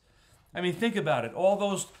 I mean, think about it. All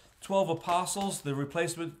those 12 apostles, the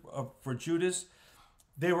replacement for Judas,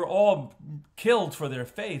 they were all killed for their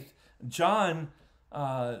faith. John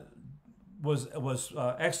was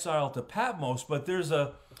exiled to Patmos, but there's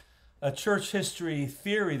a church history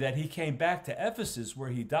theory that he came back to Ephesus, where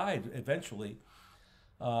he died eventually,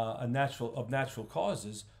 of natural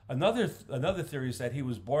causes. Another theory is that he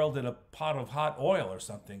was boiled in a pot of hot oil or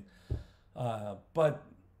something. But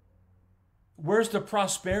where's the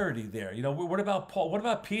prosperity there? You know, what about Paul? What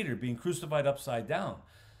about Peter being crucified upside down?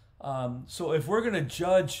 So if we're going to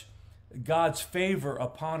judge God's favor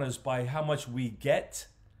upon us by how much we get,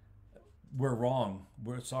 we're wrong.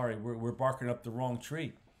 We're barking up the wrong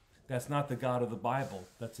tree. That's not the God of the Bible.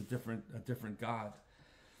 That's a different God.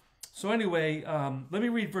 So anyway, let me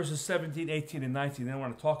read verses 17, 18, and 19. Then I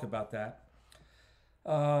want to talk about that.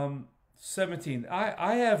 17,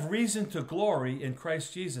 I have reason to glory in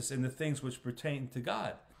Christ Jesus in the things which pertain to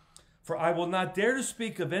God. For I will not dare to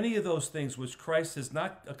speak of any of those things which Christ has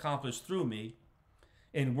not accomplished through me,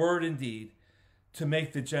 in word and deed, to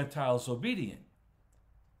make the Gentiles obedient.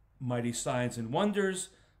 Mighty signs and wonders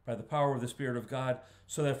by the power of the Spirit of God,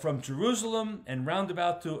 so that from Jerusalem and round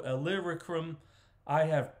about to Illyricum I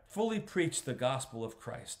have fully preached the gospel of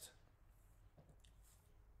Christ.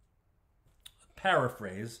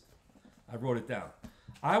 Paraphrase, I wrote it down.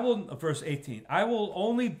 Verse 18, I will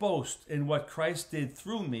only boast in what Christ did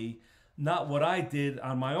through me, not what I did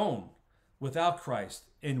on my own, without Christ,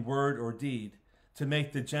 in word or deed, to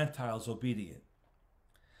make the Gentiles obedient.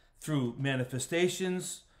 Through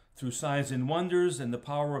manifestations, through signs and wonders, and the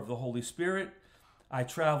power of the Holy Spirit, I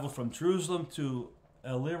traveled from Jerusalem to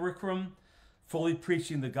Illyricum, fully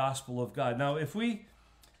preaching the gospel of God. Now, if we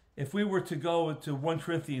were to go to 1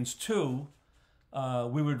 Corinthians 2,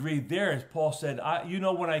 we would read there, as Paul said,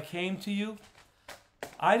 when I came to you,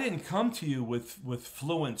 I didn't come to you with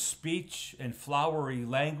fluent speech and flowery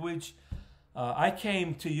language. I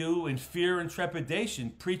came to you in fear and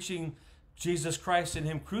trepidation, preaching Jesus Christ and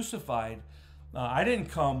Him crucified. I didn't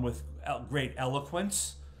come with great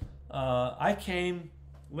eloquence. I came,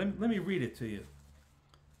 let me read it to you.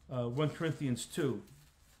 1 Corinthians 2.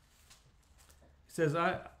 It says,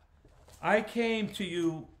 I came to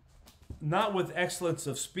you not with excellence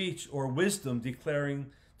of speech or wisdom, declaring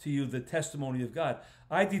to you the testimony of God.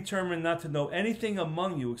 I determined not to know anything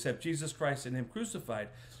among you except Jesus Christ and Him crucified.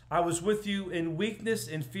 I was with you in weakness,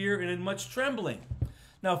 in fear, and in much trembling.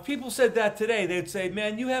 Now, if people said that today, they'd say,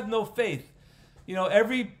 man, you have no faith. You know,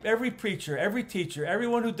 every preacher, every teacher,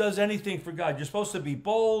 everyone who does anything for God, you're supposed to be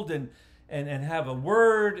bold and have a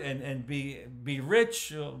word and be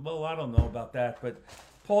rich. Well, I don't know about that, but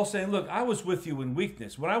Paul's saying, look, I was with you in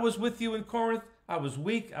weakness. When I was with you in Corinth, I was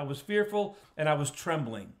weak, I was fearful, and I was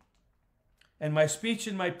trembling. And my speech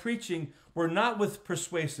and my preaching were not with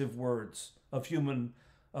persuasive words of human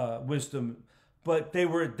wisdom, but they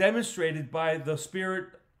were demonstrated by the Spirit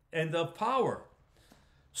and of power,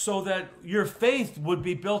 so that your faith would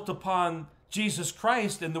be built upon Jesus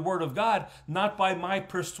Christ and the Word of God, not by my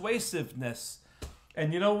persuasiveness.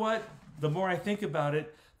 And you know what? The more I think about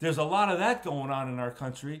it, there's a lot of that going on in our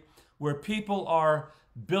country, where people are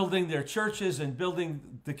building their churches and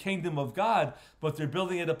building the kingdom of God, but they're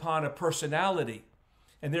building it upon a personality.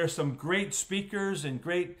 And there are some great speakers and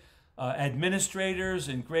great administrators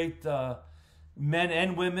and great men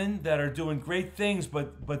and women that are doing great things,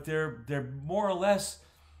 but they're more or less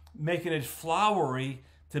making it flowery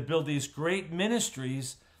to build these great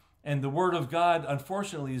ministries, and the Word of God,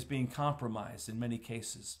 unfortunately, is being compromised in many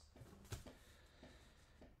cases.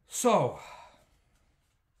 So,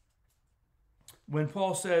 when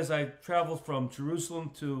Paul says, I traveled from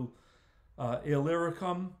Jerusalem to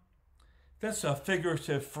Illyricum, that's a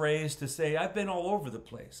figurative phrase to say I've been all over the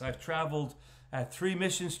place. I've traveled at 3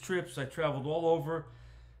 missions trips. I traveled all over.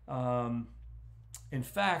 In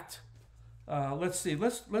fact, let's see.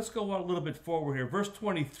 Let's go a little bit forward here. Verse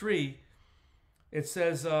 23, it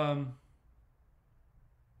says,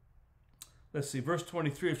 let's see, verse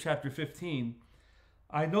 23 of chapter 15.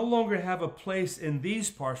 I no longer have a place in these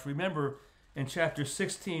parts. Remember, in chapter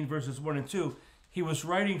 16, verses 1 and 2, he was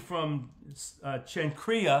writing from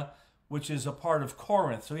Cenchrea, which is a part of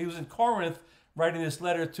Corinth. So he was in Corinth writing this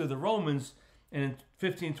letter to the Romans, and in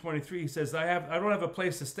 15:23 he says, I don't have a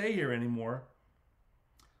place to stay here anymore.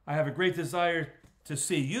 I have a great desire to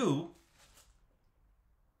see you.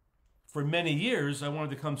 For many years I wanted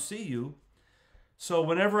to come see you. So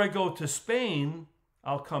whenever I go to Spain,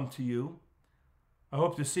 I'll come to you. I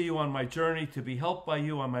hope to see you on my journey, to be helped by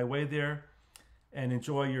you on my way there and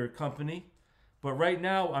enjoy your company. But right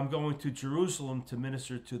now, I'm going to Jerusalem to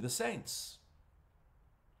minister to the saints.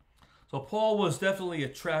 So Paul was definitely a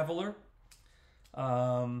traveler.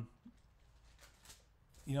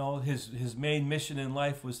 His main mission in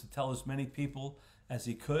life was to tell as many people as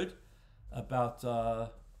he could about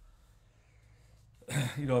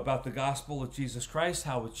about the gospel of Jesus Christ,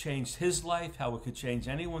 how it changed his life, how it could change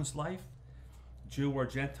anyone's life, Jew or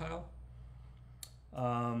Gentile.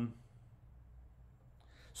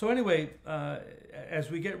 So anyway, as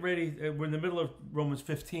we get ready, we're in the middle of Romans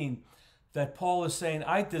 15, that Paul is saying,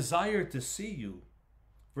 I desire to see you,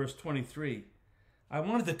 verse 23. I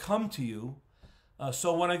wanted to come to you,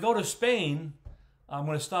 so when I go to Spain, I'm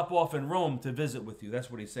going to stop off in Rome to visit with you. That's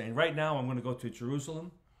what he's saying. Right now, I'm going to go to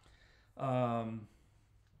Jerusalem.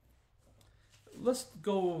 Let's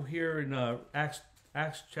go here in Acts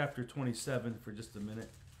chapter 27 for just a minute.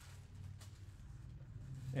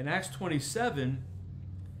 In Acts 27,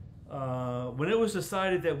 when it was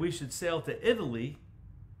decided that we should sail to Italy,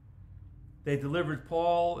 they delivered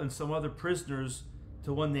Paul and some other prisoners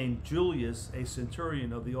to one named Julius, a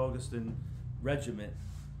centurion of the Augustan regiment.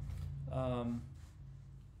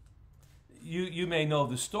 You may know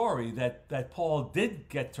the story that Paul did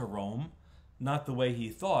get to Rome, not the way he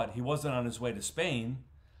thought. He wasn't on his way to Spain.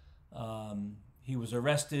 He was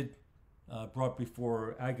arrested, brought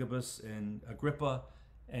before Agabus and Agrippa,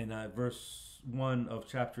 and verse 1 of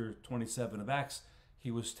chapter 27 of Acts, he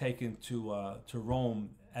was taken to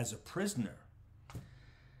Rome as a prisoner.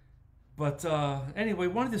 But anyway, I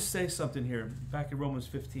wanted to say something here. Back in Romans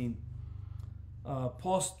 15,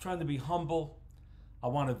 Paul's trying to be humble. I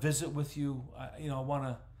want to visit with you. I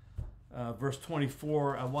want to, verse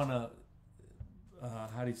 24, I want to,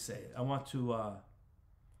 how do you say it? I want to,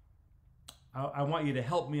 I want you to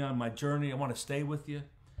help me on my journey. I want to stay with you.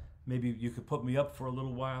 Maybe you could put me up for a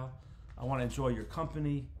little while. I want to enjoy your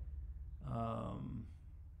company.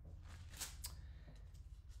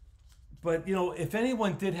 But, if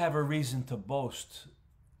anyone did have a reason to boast,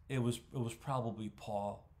 it was probably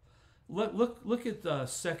Paul. Look at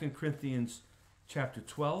 2 Corinthians chapter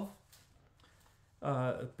 12,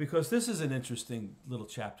 because this is an interesting little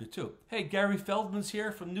chapter too. Hey, Gary Feldman's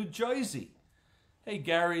here from New Jersey. Hey,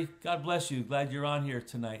 Gary, God bless you. Glad you're on here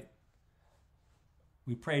tonight.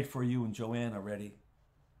 We prayed for you and Joanne already.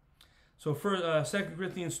 So for 2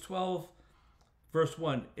 Corinthians 12, verse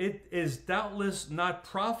 1, it is doubtless not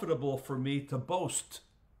profitable for me to boast.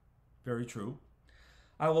 Very true.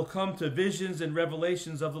 I will come to visions and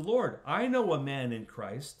revelations of the Lord. I know a man in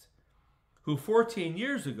Christ who 14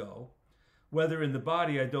 years ago, whether in the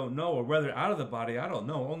body I don't know, or whether out of the body I don't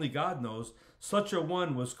know, only God knows, such a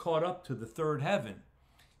one was caught up to the third heaven.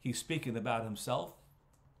 He's speaking about himself.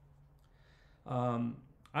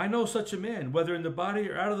 I know such a man, whether in the body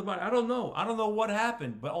or out of the body. I don't know. I don't know what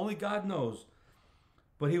happened, but only God knows.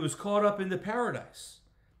 But he was caught up into paradise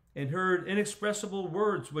and heard inexpressible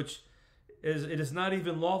words, which it is not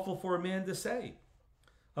even lawful for a man to say.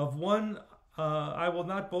 Of one I will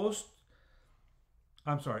not boast.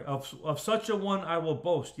 Of such a one I will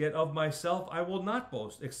boast, yet of myself I will not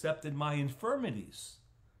boast, except in my infirmities.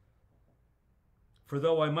 For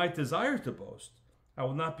though I might desire to boast, I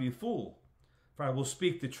will not be a fool, for I will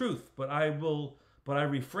speak the truth, but I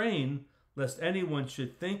refrain, lest anyone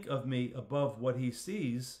should think of me above what he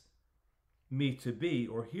sees me to be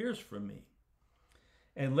or hears from me,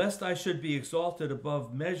 and lest I should be exalted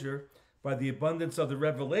above measure by the abundance of the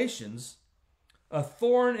revelations. A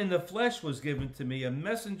thorn in the flesh was given to me, a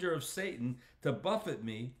messenger of Satan to buffet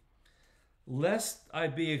me, lest I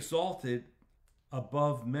be exalted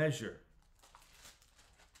above measure.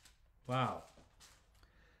 Wow.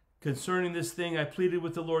 Concerning this thing, I pleaded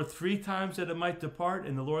with the Lord 3 times that it might depart,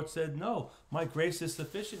 and the Lord said, no, my grace is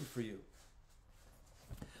sufficient for you.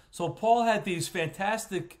 So Paul had these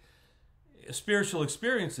fantastic spiritual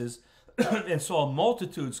experiences and saw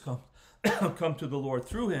multitudes come to the Lord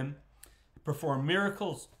through him, perform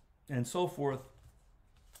miracles, and so forth.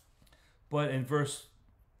 But in verse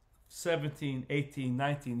 17, 18,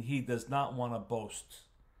 19, he does not want to boast.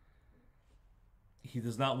 He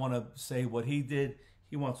does not want to say what he did.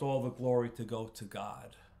 He wants all the glory to go to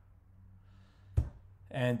God.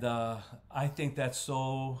 And I think that's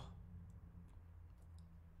so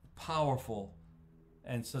powerful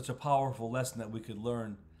and such a powerful lesson that we could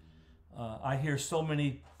learn. I hear so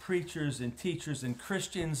many preachers and teachers and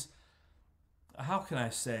Christians, how can I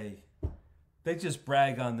say, they just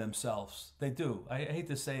brag on themselves. They do. I hate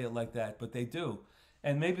to say it like that, but they do.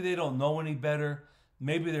 And maybe they don't know any better.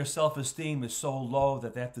 Maybe their self-esteem is so low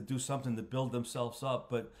that they have to do something to build themselves up.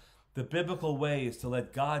 But the biblical way is to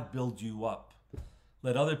let God build you up.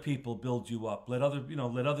 Let other people build you up. Let other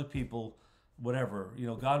people, whatever.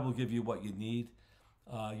 God will give you what you need.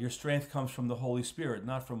 Your strength comes from the Holy Spirit,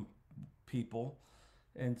 not from people.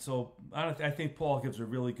 And so I think Paul gives a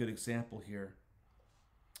really good example here.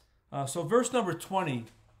 So verse number 20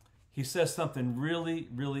 he says something really,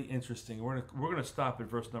 really interesting. We're gonna stop at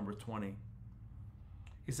verse number 20.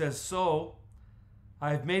 He says, "So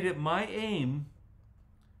I have made it my aim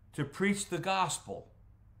to preach the gospel,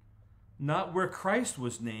 not where Christ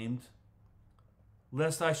was named,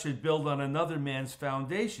 lest I should build on another man's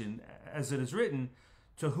foundation, as it is written,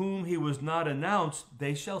 to whom he was not announced,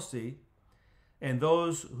 they shall see, and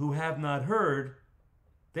those who have not heard,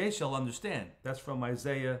 they shall understand." That's from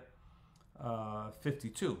Isaiah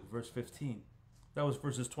 52, verse 15. That was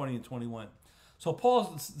verses 20 and 21. So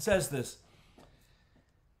Paul says this.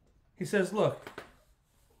 He says, look,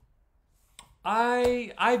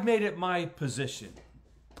 I've made it my position.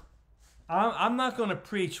 I'm not going to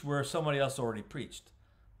preach where somebody else already preached.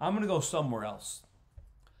 I'm going to go somewhere else.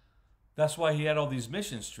 That's why he had all these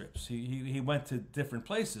mission trips. He went to different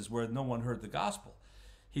places where no one heard the gospel.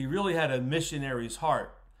 He really had a missionary's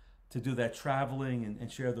heart to do that traveling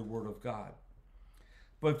and share the word of God.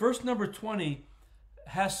 But verse number 20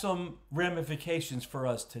 has some ramifications for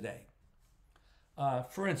us today.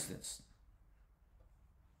 For instance,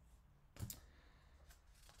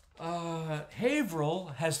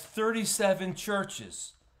 Haverhill has 37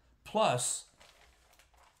 churches, plus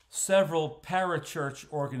several parachurch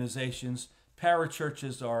organizations.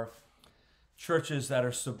 Parachurches are churches that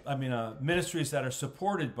are, ministries that are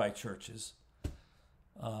supported by churches.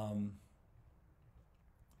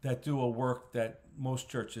 That do a work that most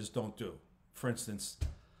churches don't do. For instance,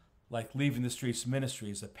 like Leaving the Streets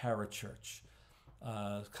Ministry is a parachurch.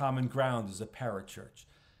 Common Ground is a parachurch.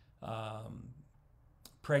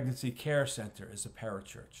 Pregnancy Care Center is a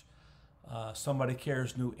parachurch. Somebody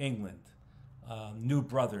Cares New England, New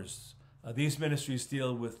Brothers. These ministries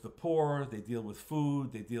deal with the poor, they deal with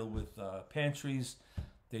food, they deal with pantries,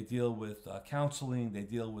 they deal with counseling, they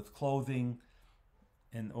deal with clothing,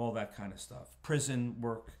 and all that kind of stuff. Prison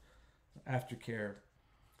work, aftercare.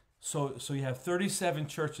 So you have 37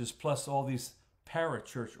 churches plus all these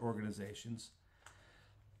parachurch organizations.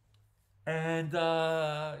 And,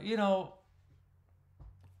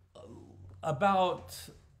 about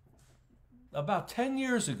 10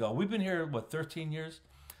 years ago, we've been here, 13 years?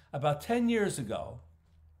 About 10 years ago,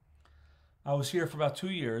 I was here for about 2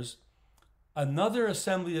 years, another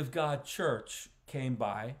Assembly of God church came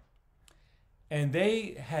by, and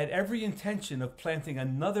they had every intention of planting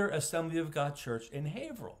another Assembly of God church in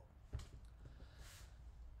Haverhill.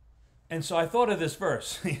 And so I thought of this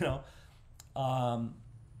verse, and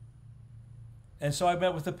so I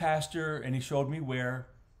met with the pastor, and he showed me where.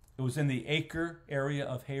 It was in the Acre area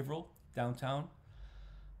of Haverhill, downtown.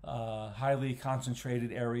 Highly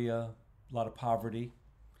concentrated area, a lot of poverty.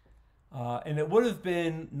 And it would have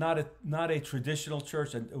been not a traditional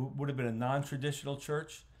church, it would have been a non-traditional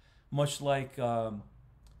church, much like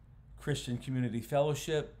Christian Community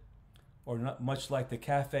Fellowship, or much like the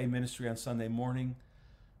Cafe Ministry on Sunday morning,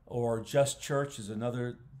 or Just Church is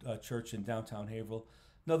another church in downtown Haverhill.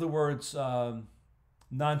 In other words,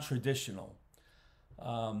 non-traditional.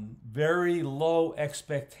 Very low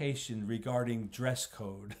expectation regarding dress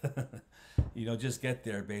code. Just get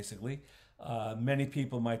there, basically. Many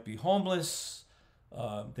people might be homeless.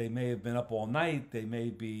 They may have been up all night. They may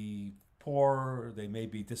be poor. They may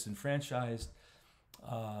be disenfranchised.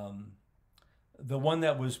 The one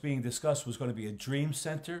that was being discussed was going to be a dream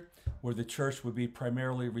center where the church would be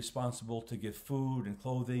primarily responsible to give food and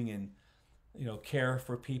clothing and, care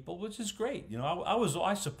for people, which is great.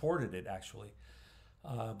 I supported it, actually.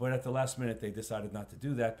 But at the last minute, they decided not to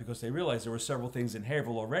do that because they realized there were several things in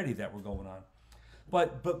Haverhill already that were going on.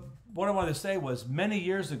 But what I wanted to say was many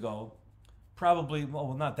years ago, probably,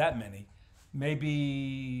 not that many,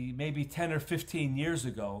 maybe 10 or 15 years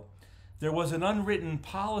ago, there was an unwritten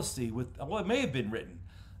policy it may have been written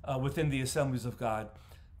within the Assemblies of God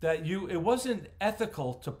that it wasn't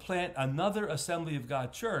ethical to plant another Assembly of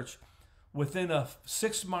God church within a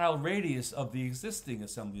 6-mile radius of the existing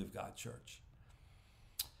Assembly of God church.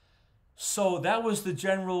 So that was the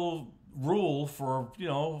general rule for,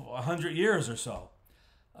 100 years or so.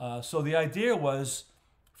 So the idea was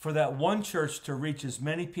for that one church to reach as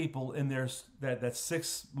many people in that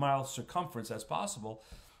 6-mile circumference as possible.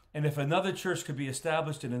 And if another church could be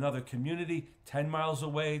established in another community 10 miles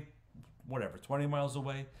away, 20 miles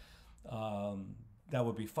away, that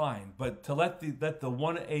would be fine. But to let the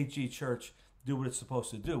one AG church do what it's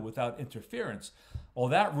supposed to do without interference,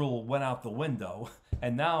 that rule went out the window.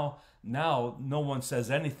 And now no one says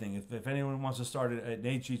anything. If anyone wants to start an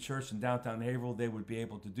AG church in downtown Haverhill, they would be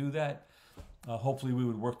able to do that. Hopefully we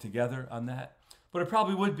would work together on that. But it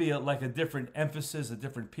probably would be like a different emphasis, a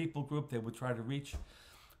different people group they would try to reach.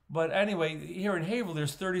 But anyway, here in Haverhill,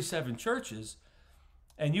 there's 37 churches.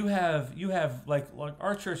 And you have like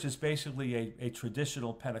our church is basically a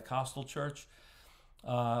traditional Pentecostal church,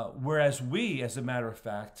 whereas we, as a matter of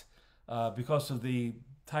fact, because of the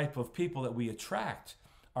type of people that we attract,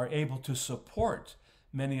 are able to support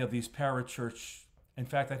many of these parachurch. In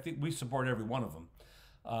fact, I think we support every one of them.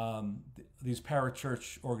 These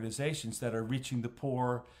parachurch organizations that are reaching the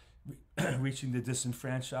poor, reaching the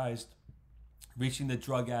disenfranchised, reaching the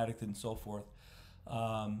drug addict, and so forth.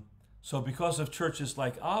 So because of churches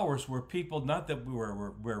like ours, where people, not that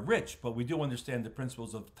we're rich, but we do understand the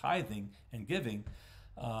principles of tithing and giving,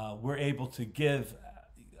 we're able to give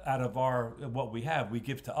out of what we have. We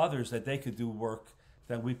give to others that they could do work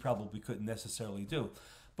that we probably couldn't necessarily do.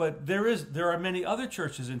 But there are many other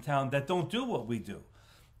churches in town that don't do what we do.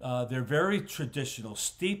 They're very traditional,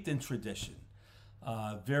 steeped in tradition,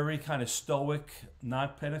 very kind of stoic,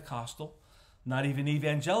 not Pentecostal, not even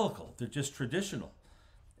evangelical. They're just traditional.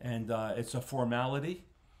 And it's a formality,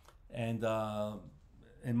 and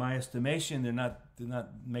in my estimation, they're not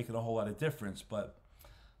making a whole lot of difference. But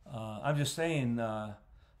I'm just saying,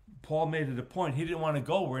 Paul made it a point. He didn't want to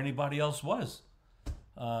go where anybody else was.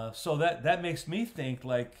 So that makes me think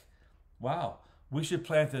like, wow, we should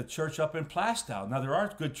plant a church up in Plastow. Now there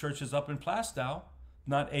are good churches up in Plastow,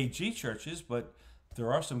 not AG churches, but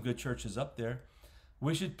there are some good churches up there.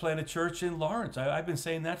 We should plant a church in Lawrence. I've been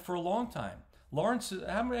saying that for a long time. Lawrence,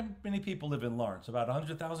 how many people live in Lawrence? About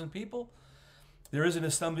 100,000 people? There is an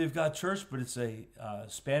Assembly of God church, but it's a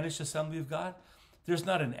Spanish Assembly of God. There's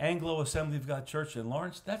not an Anglo Assembly of God church in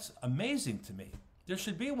Lawrence. That's amazing to me. There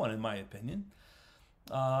should be one, in my opinion.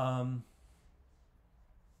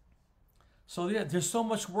 So yeah, there's so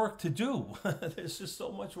much work to do. There's just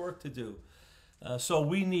so much work to do. So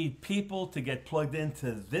we need people to get plugged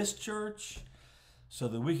into this church so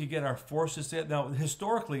that we could get our forces in. Now,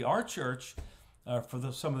 historically, our church,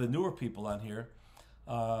 for some of the newer people on here,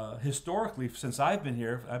 historically, since I've been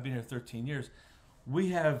here 13 years, we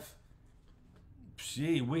have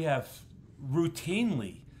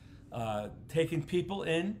routinely taken people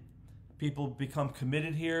in. People become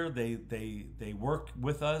committed here. They work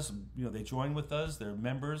with us. They join with us. They're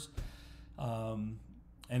members. And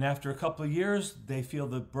after a couple of years, they feel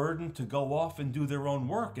the burden to go off and do their own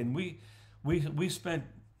work. And we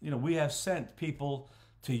have sent people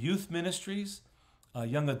to youth ministries,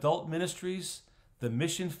 young adult ministries, the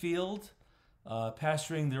mission field,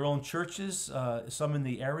 pastoring their own churches, some in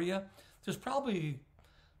the area. There's probably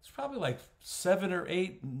like 7 or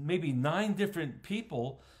 8, maybe 9 different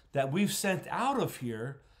people that we've sent out of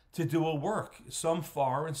here to do a work, some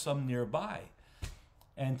far and some nearby.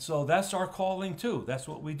 And so that's our calling too. That's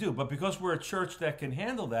what we do. But because we're a church that can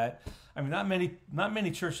handle that, I mean, not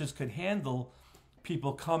many churches could handle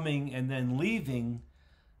people coming and then leaving.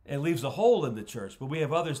 It leaves a hole in the church. But we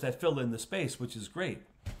have others that fill in the space, which is great.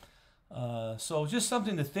 So just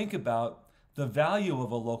something to think about, the value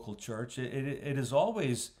of a local church. It is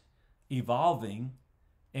always evolving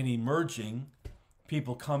and emerging.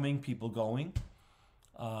 People coming, people going,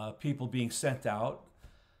 people being sent out,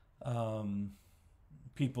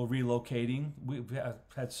 people relocating. We've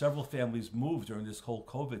had several families move during this whole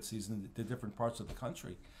COVID season to different parts of the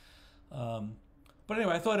country. But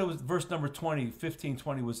anyway, I thought it was verse number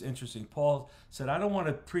 15-20 was interesting. Paul said, I don't want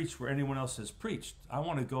to preach where anyone else has preached. I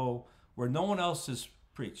want to go where no one else has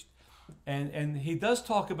preached. And he does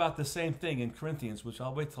talk about the same thing in Corinthians, which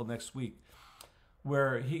I'll wait till next week,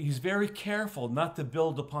 where he's very careful not to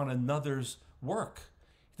build upon another's work.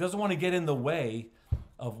 He doesn't want to get in the way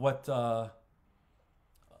of what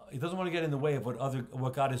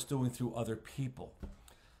what God is doing through other people.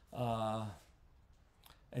 And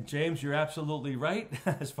James, you're absolutely right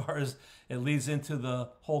as far as it leads into the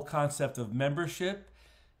whole concept of membership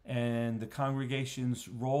and the congregation's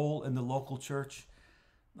role in the local church.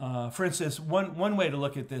 For instance, one way to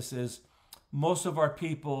look at this is most of our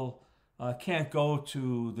people can't go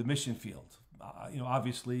to the mission field.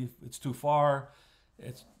 Obviously, it's too far.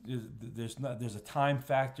 There's a time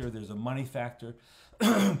factor. There's a money factor.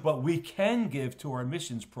 But we can give to our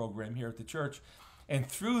missions program here at the church, and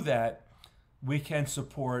through that, we can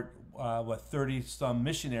support 30-some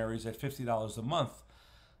missionaries at $50 a month,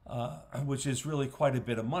 which is really quite a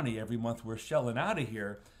bit of money every month we're shelling out of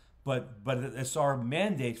here. But it's our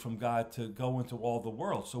mandate from God to go into all the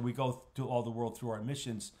world. So we go to all the world through our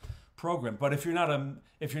missions program. But if you're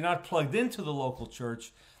not plugged into the local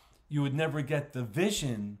church, you would never get the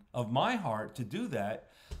vision of my heart to do that,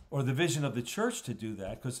 or the vision of the church to do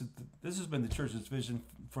that, because this has been the church's vision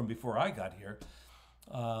from before I got here.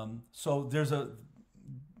 So there's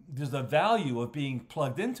a value of being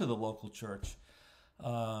plugged into the local church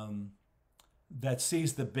that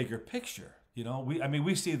sees the bigger picture. You know,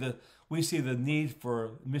 we see the need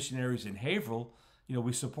for missionaries in Haverhill. You know,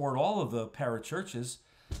 we support all of the parachurches,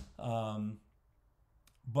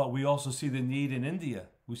 but we also see the need in India.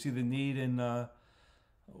 We see the need in.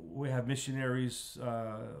 We have missionaries.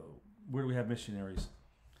 Where do we have missionaries?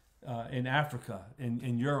 In Africa,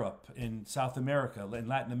 in Europe, in South America, in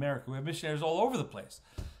Latin America. We have missionaries all over the place.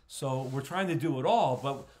 So we're trying to do it all,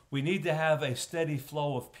 but we need to have a steady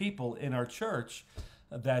flow of people in our church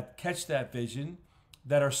that catch that vision,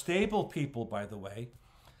 that are stable people, by the way.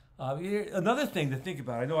 Another thing to think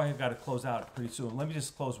about, I know I've got to close out pretty soon. Let me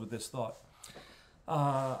just close with this thought.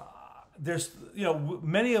 There's, you know,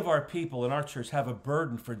 many of our people in our church have a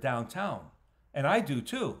burden for downtown, and I do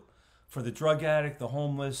too, for the drug addict, the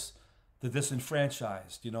homeless, the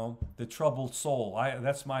disenfranchised, you know, the troubled soul.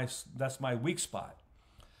 That's my weak spot.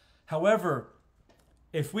 However,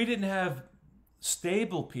 if we didn't have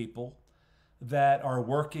stable people that are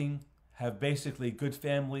working, have basically good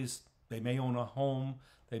families, they may own a home,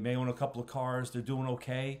 they may own a couple of cars, they're doing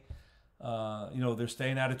okay, you know, they're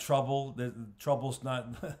staying out of trouble, the trouble's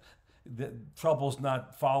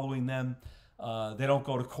not following them, they don't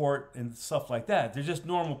go to court and stuff like that. They're just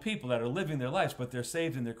normal people that are living their lives, but they're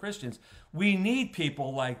saved and they're Christians. We need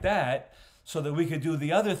people like that so that we could do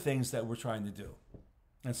the other things that we're trying to do.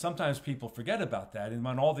 And sometimes people forget about that and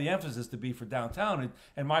want all the emphasis to be for downtown.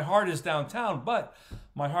 And my heart is downtown, but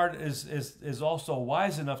my heart is also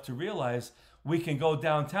wise enough to realize we can go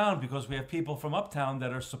downtown because we have people from uptown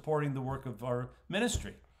that are supporting the work of our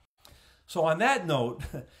ministry. So on that note,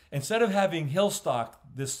 instead of having Hillstock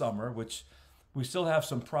this summer, which we still have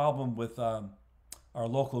some problem with our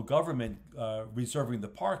local government reserving the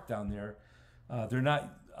park down there, they're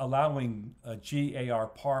not allowing a GAR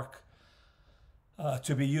park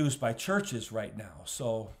to be used by churches right now.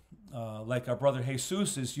 So like our brother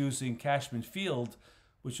Jesus is using Cashman Field,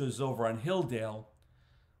 which is over on Hilldale,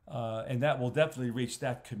 and that will definitely reach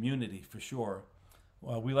that community for sure.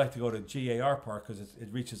 We like to go to GAR Park because it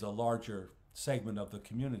reaches a larger segment of the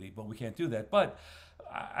community, but we can't do that. But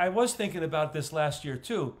I was thinking about this last year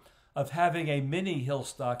too, of having a mini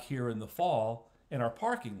Hillstock here in the fall in our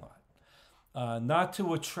parking lot, not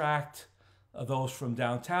to attract those from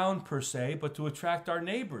downtown per se, but to attract our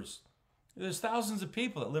neighbors. There's thousands of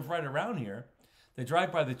people that live right around here. They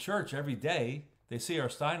drive by the church every day. They see our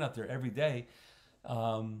sign out there every day.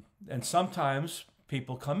 And sometimes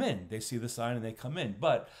people come in. They see the sign and they come in.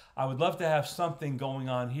 But I would love to have something going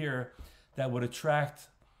on here that would attract,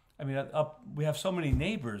 I mean, we have so many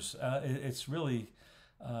neighbors. It's really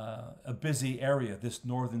a busy area, this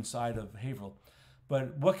northern side of Haverhill.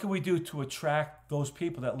 But what can we do to attract those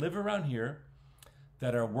people that live around here,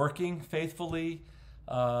 that are working faithfully?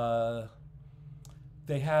 They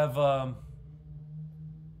have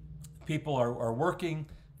people are working.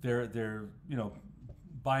 They're you know,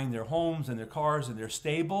 buying their homes and their cars, and they're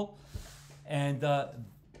stable, and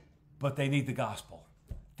but they need the gospel.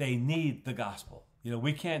 They need the gospel. You know,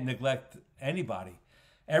 we can't neglect anybody.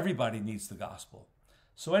 Everybody needs the gospel.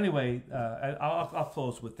 So anyway, I'll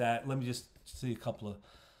close with that. Let me just see a couple of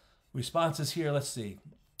responses here. Let's see.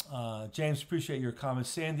 James, appreciate your comments.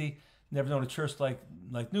 Sandy, never known a church like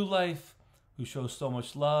New Life, who shows so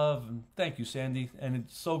much love. And thank you, Sandy. And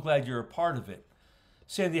it's so glad you're a part of it.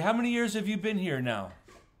 Sandy, how many years have you been here now?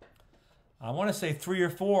 I want to say 3 or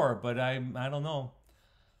 4, but I don't know.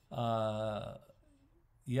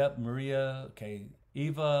 Yep, Maria. Okay.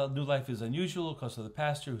 Eva, New Life is unusual because of the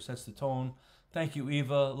pastor who sets the tone. Thank you,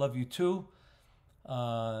 Eva. Love you too.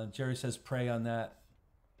 Jerry says pray on that.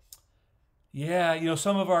 Yeah, you know,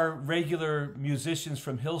 some of our regular musicians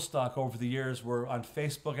from Hillstock over the years were on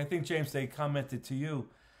Facebook. I think, James, they commented to you.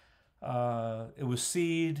 It was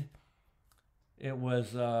Seed. It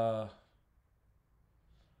was our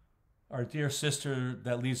dear sister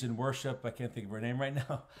that leads in worship. I can't think of her name right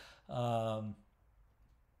now. I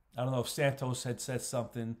don't know if Santos had said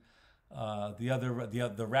something.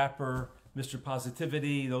 The rapper, Mr.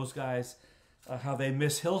 Positivity, those guys, how they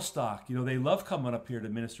miss Hillstock. You know, they love coming up here to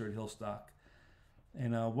minister at Hillstock.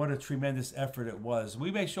 And what a tremendous effort it was.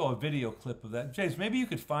 We may show a video clip of that. James, maybe you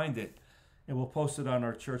could find it, and we'll post it on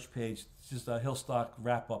our church page. It's just a Hillstock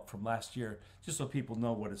wrap-up from last year, just so people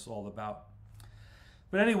know what it's all about.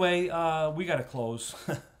 But anyway, we got to close.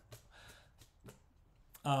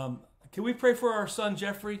 Can we pray for our son,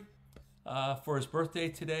 Jeffrey, for his birthday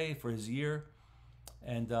today, for his year?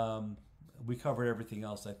 And we covered everything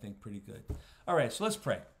else, I think, pretty good. All right, so let's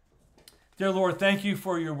pray. Dear Lord, thank you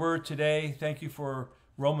for your word today. Thank you for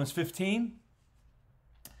Romans 15.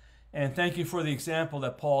 And thank you for the example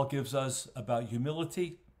that Paul gives us about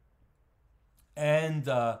humility and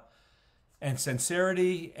and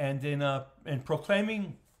sincerity, and in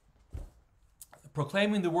proclaiming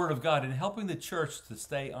the Word of God and helping the church to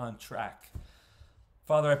stay on track.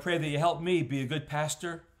 Father, I pray that you help me be a good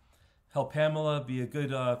pastor, help Pamela be a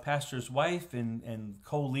good pastor's wife and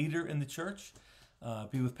co-leader in the church,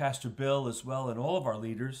 be with Pastor Bill as well and all of our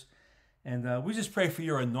leaders. And we just pray for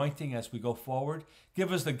your anointing as we go forward.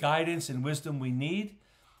 Give us the guidance and wisdom we need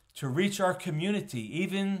to reach our community,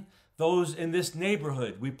 even those in this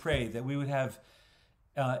neighborhood. We pray that we would have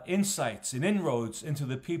insights and inroads into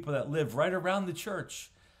the people that live right around the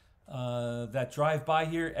church, that drive by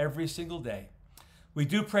here every single day. We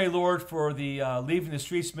do pray, Lord, for the Leaving the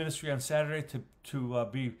Streets ministry on Saturday to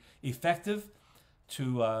be effective,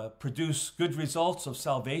 to produce good results of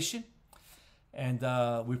salvation. And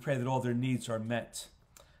we pray that all their needs are met.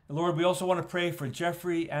 And Lord, we also want to pray for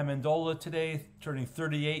Jeffrey Amendola today, turning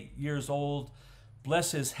 38 years old.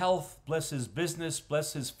 Bless his health, bless his business,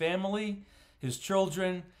 bless his family, his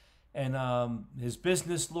children, and his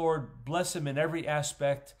business, Lord. Bless him in every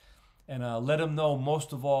aspect. And let him know,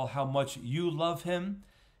 most of all, how much you love him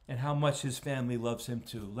and how much his family loves him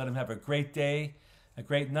too. Let him have a great day, a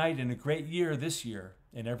great night, and a great year this year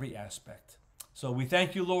in every aspect. So we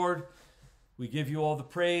thank you, Lord. We give you all the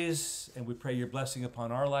praise, and we pray your blessing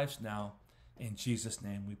upon our lives now. In Jesus'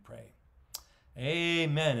 name we pray.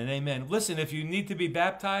 Amen and amen. Listen, if you need to be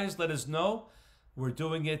baptized, let us know. We're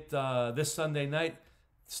doing it this Sunday night.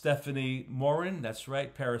 Stephanie Morin, that's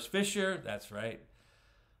right. Paris Fisher, that's right.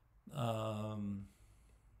 Oh,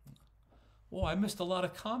 I missed a lot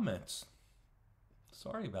of comments.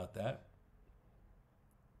 Sorry about that.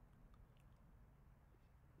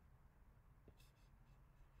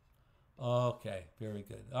 Okay, very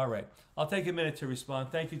good. All right. I'll take a minute to respond.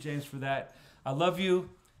 Thank you, James, for that. I love you,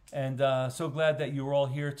 and so glad that you were all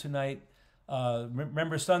here tonight.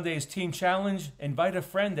 Remember Sunday's Teen Challenge. Invite a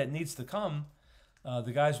friend that needs to come.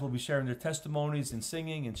 The guys will be sharing their testimonies and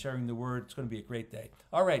singing and sharing the word. It's going to be a great day.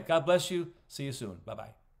 All right. God bless you. See you soon.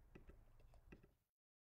 Bye-bye.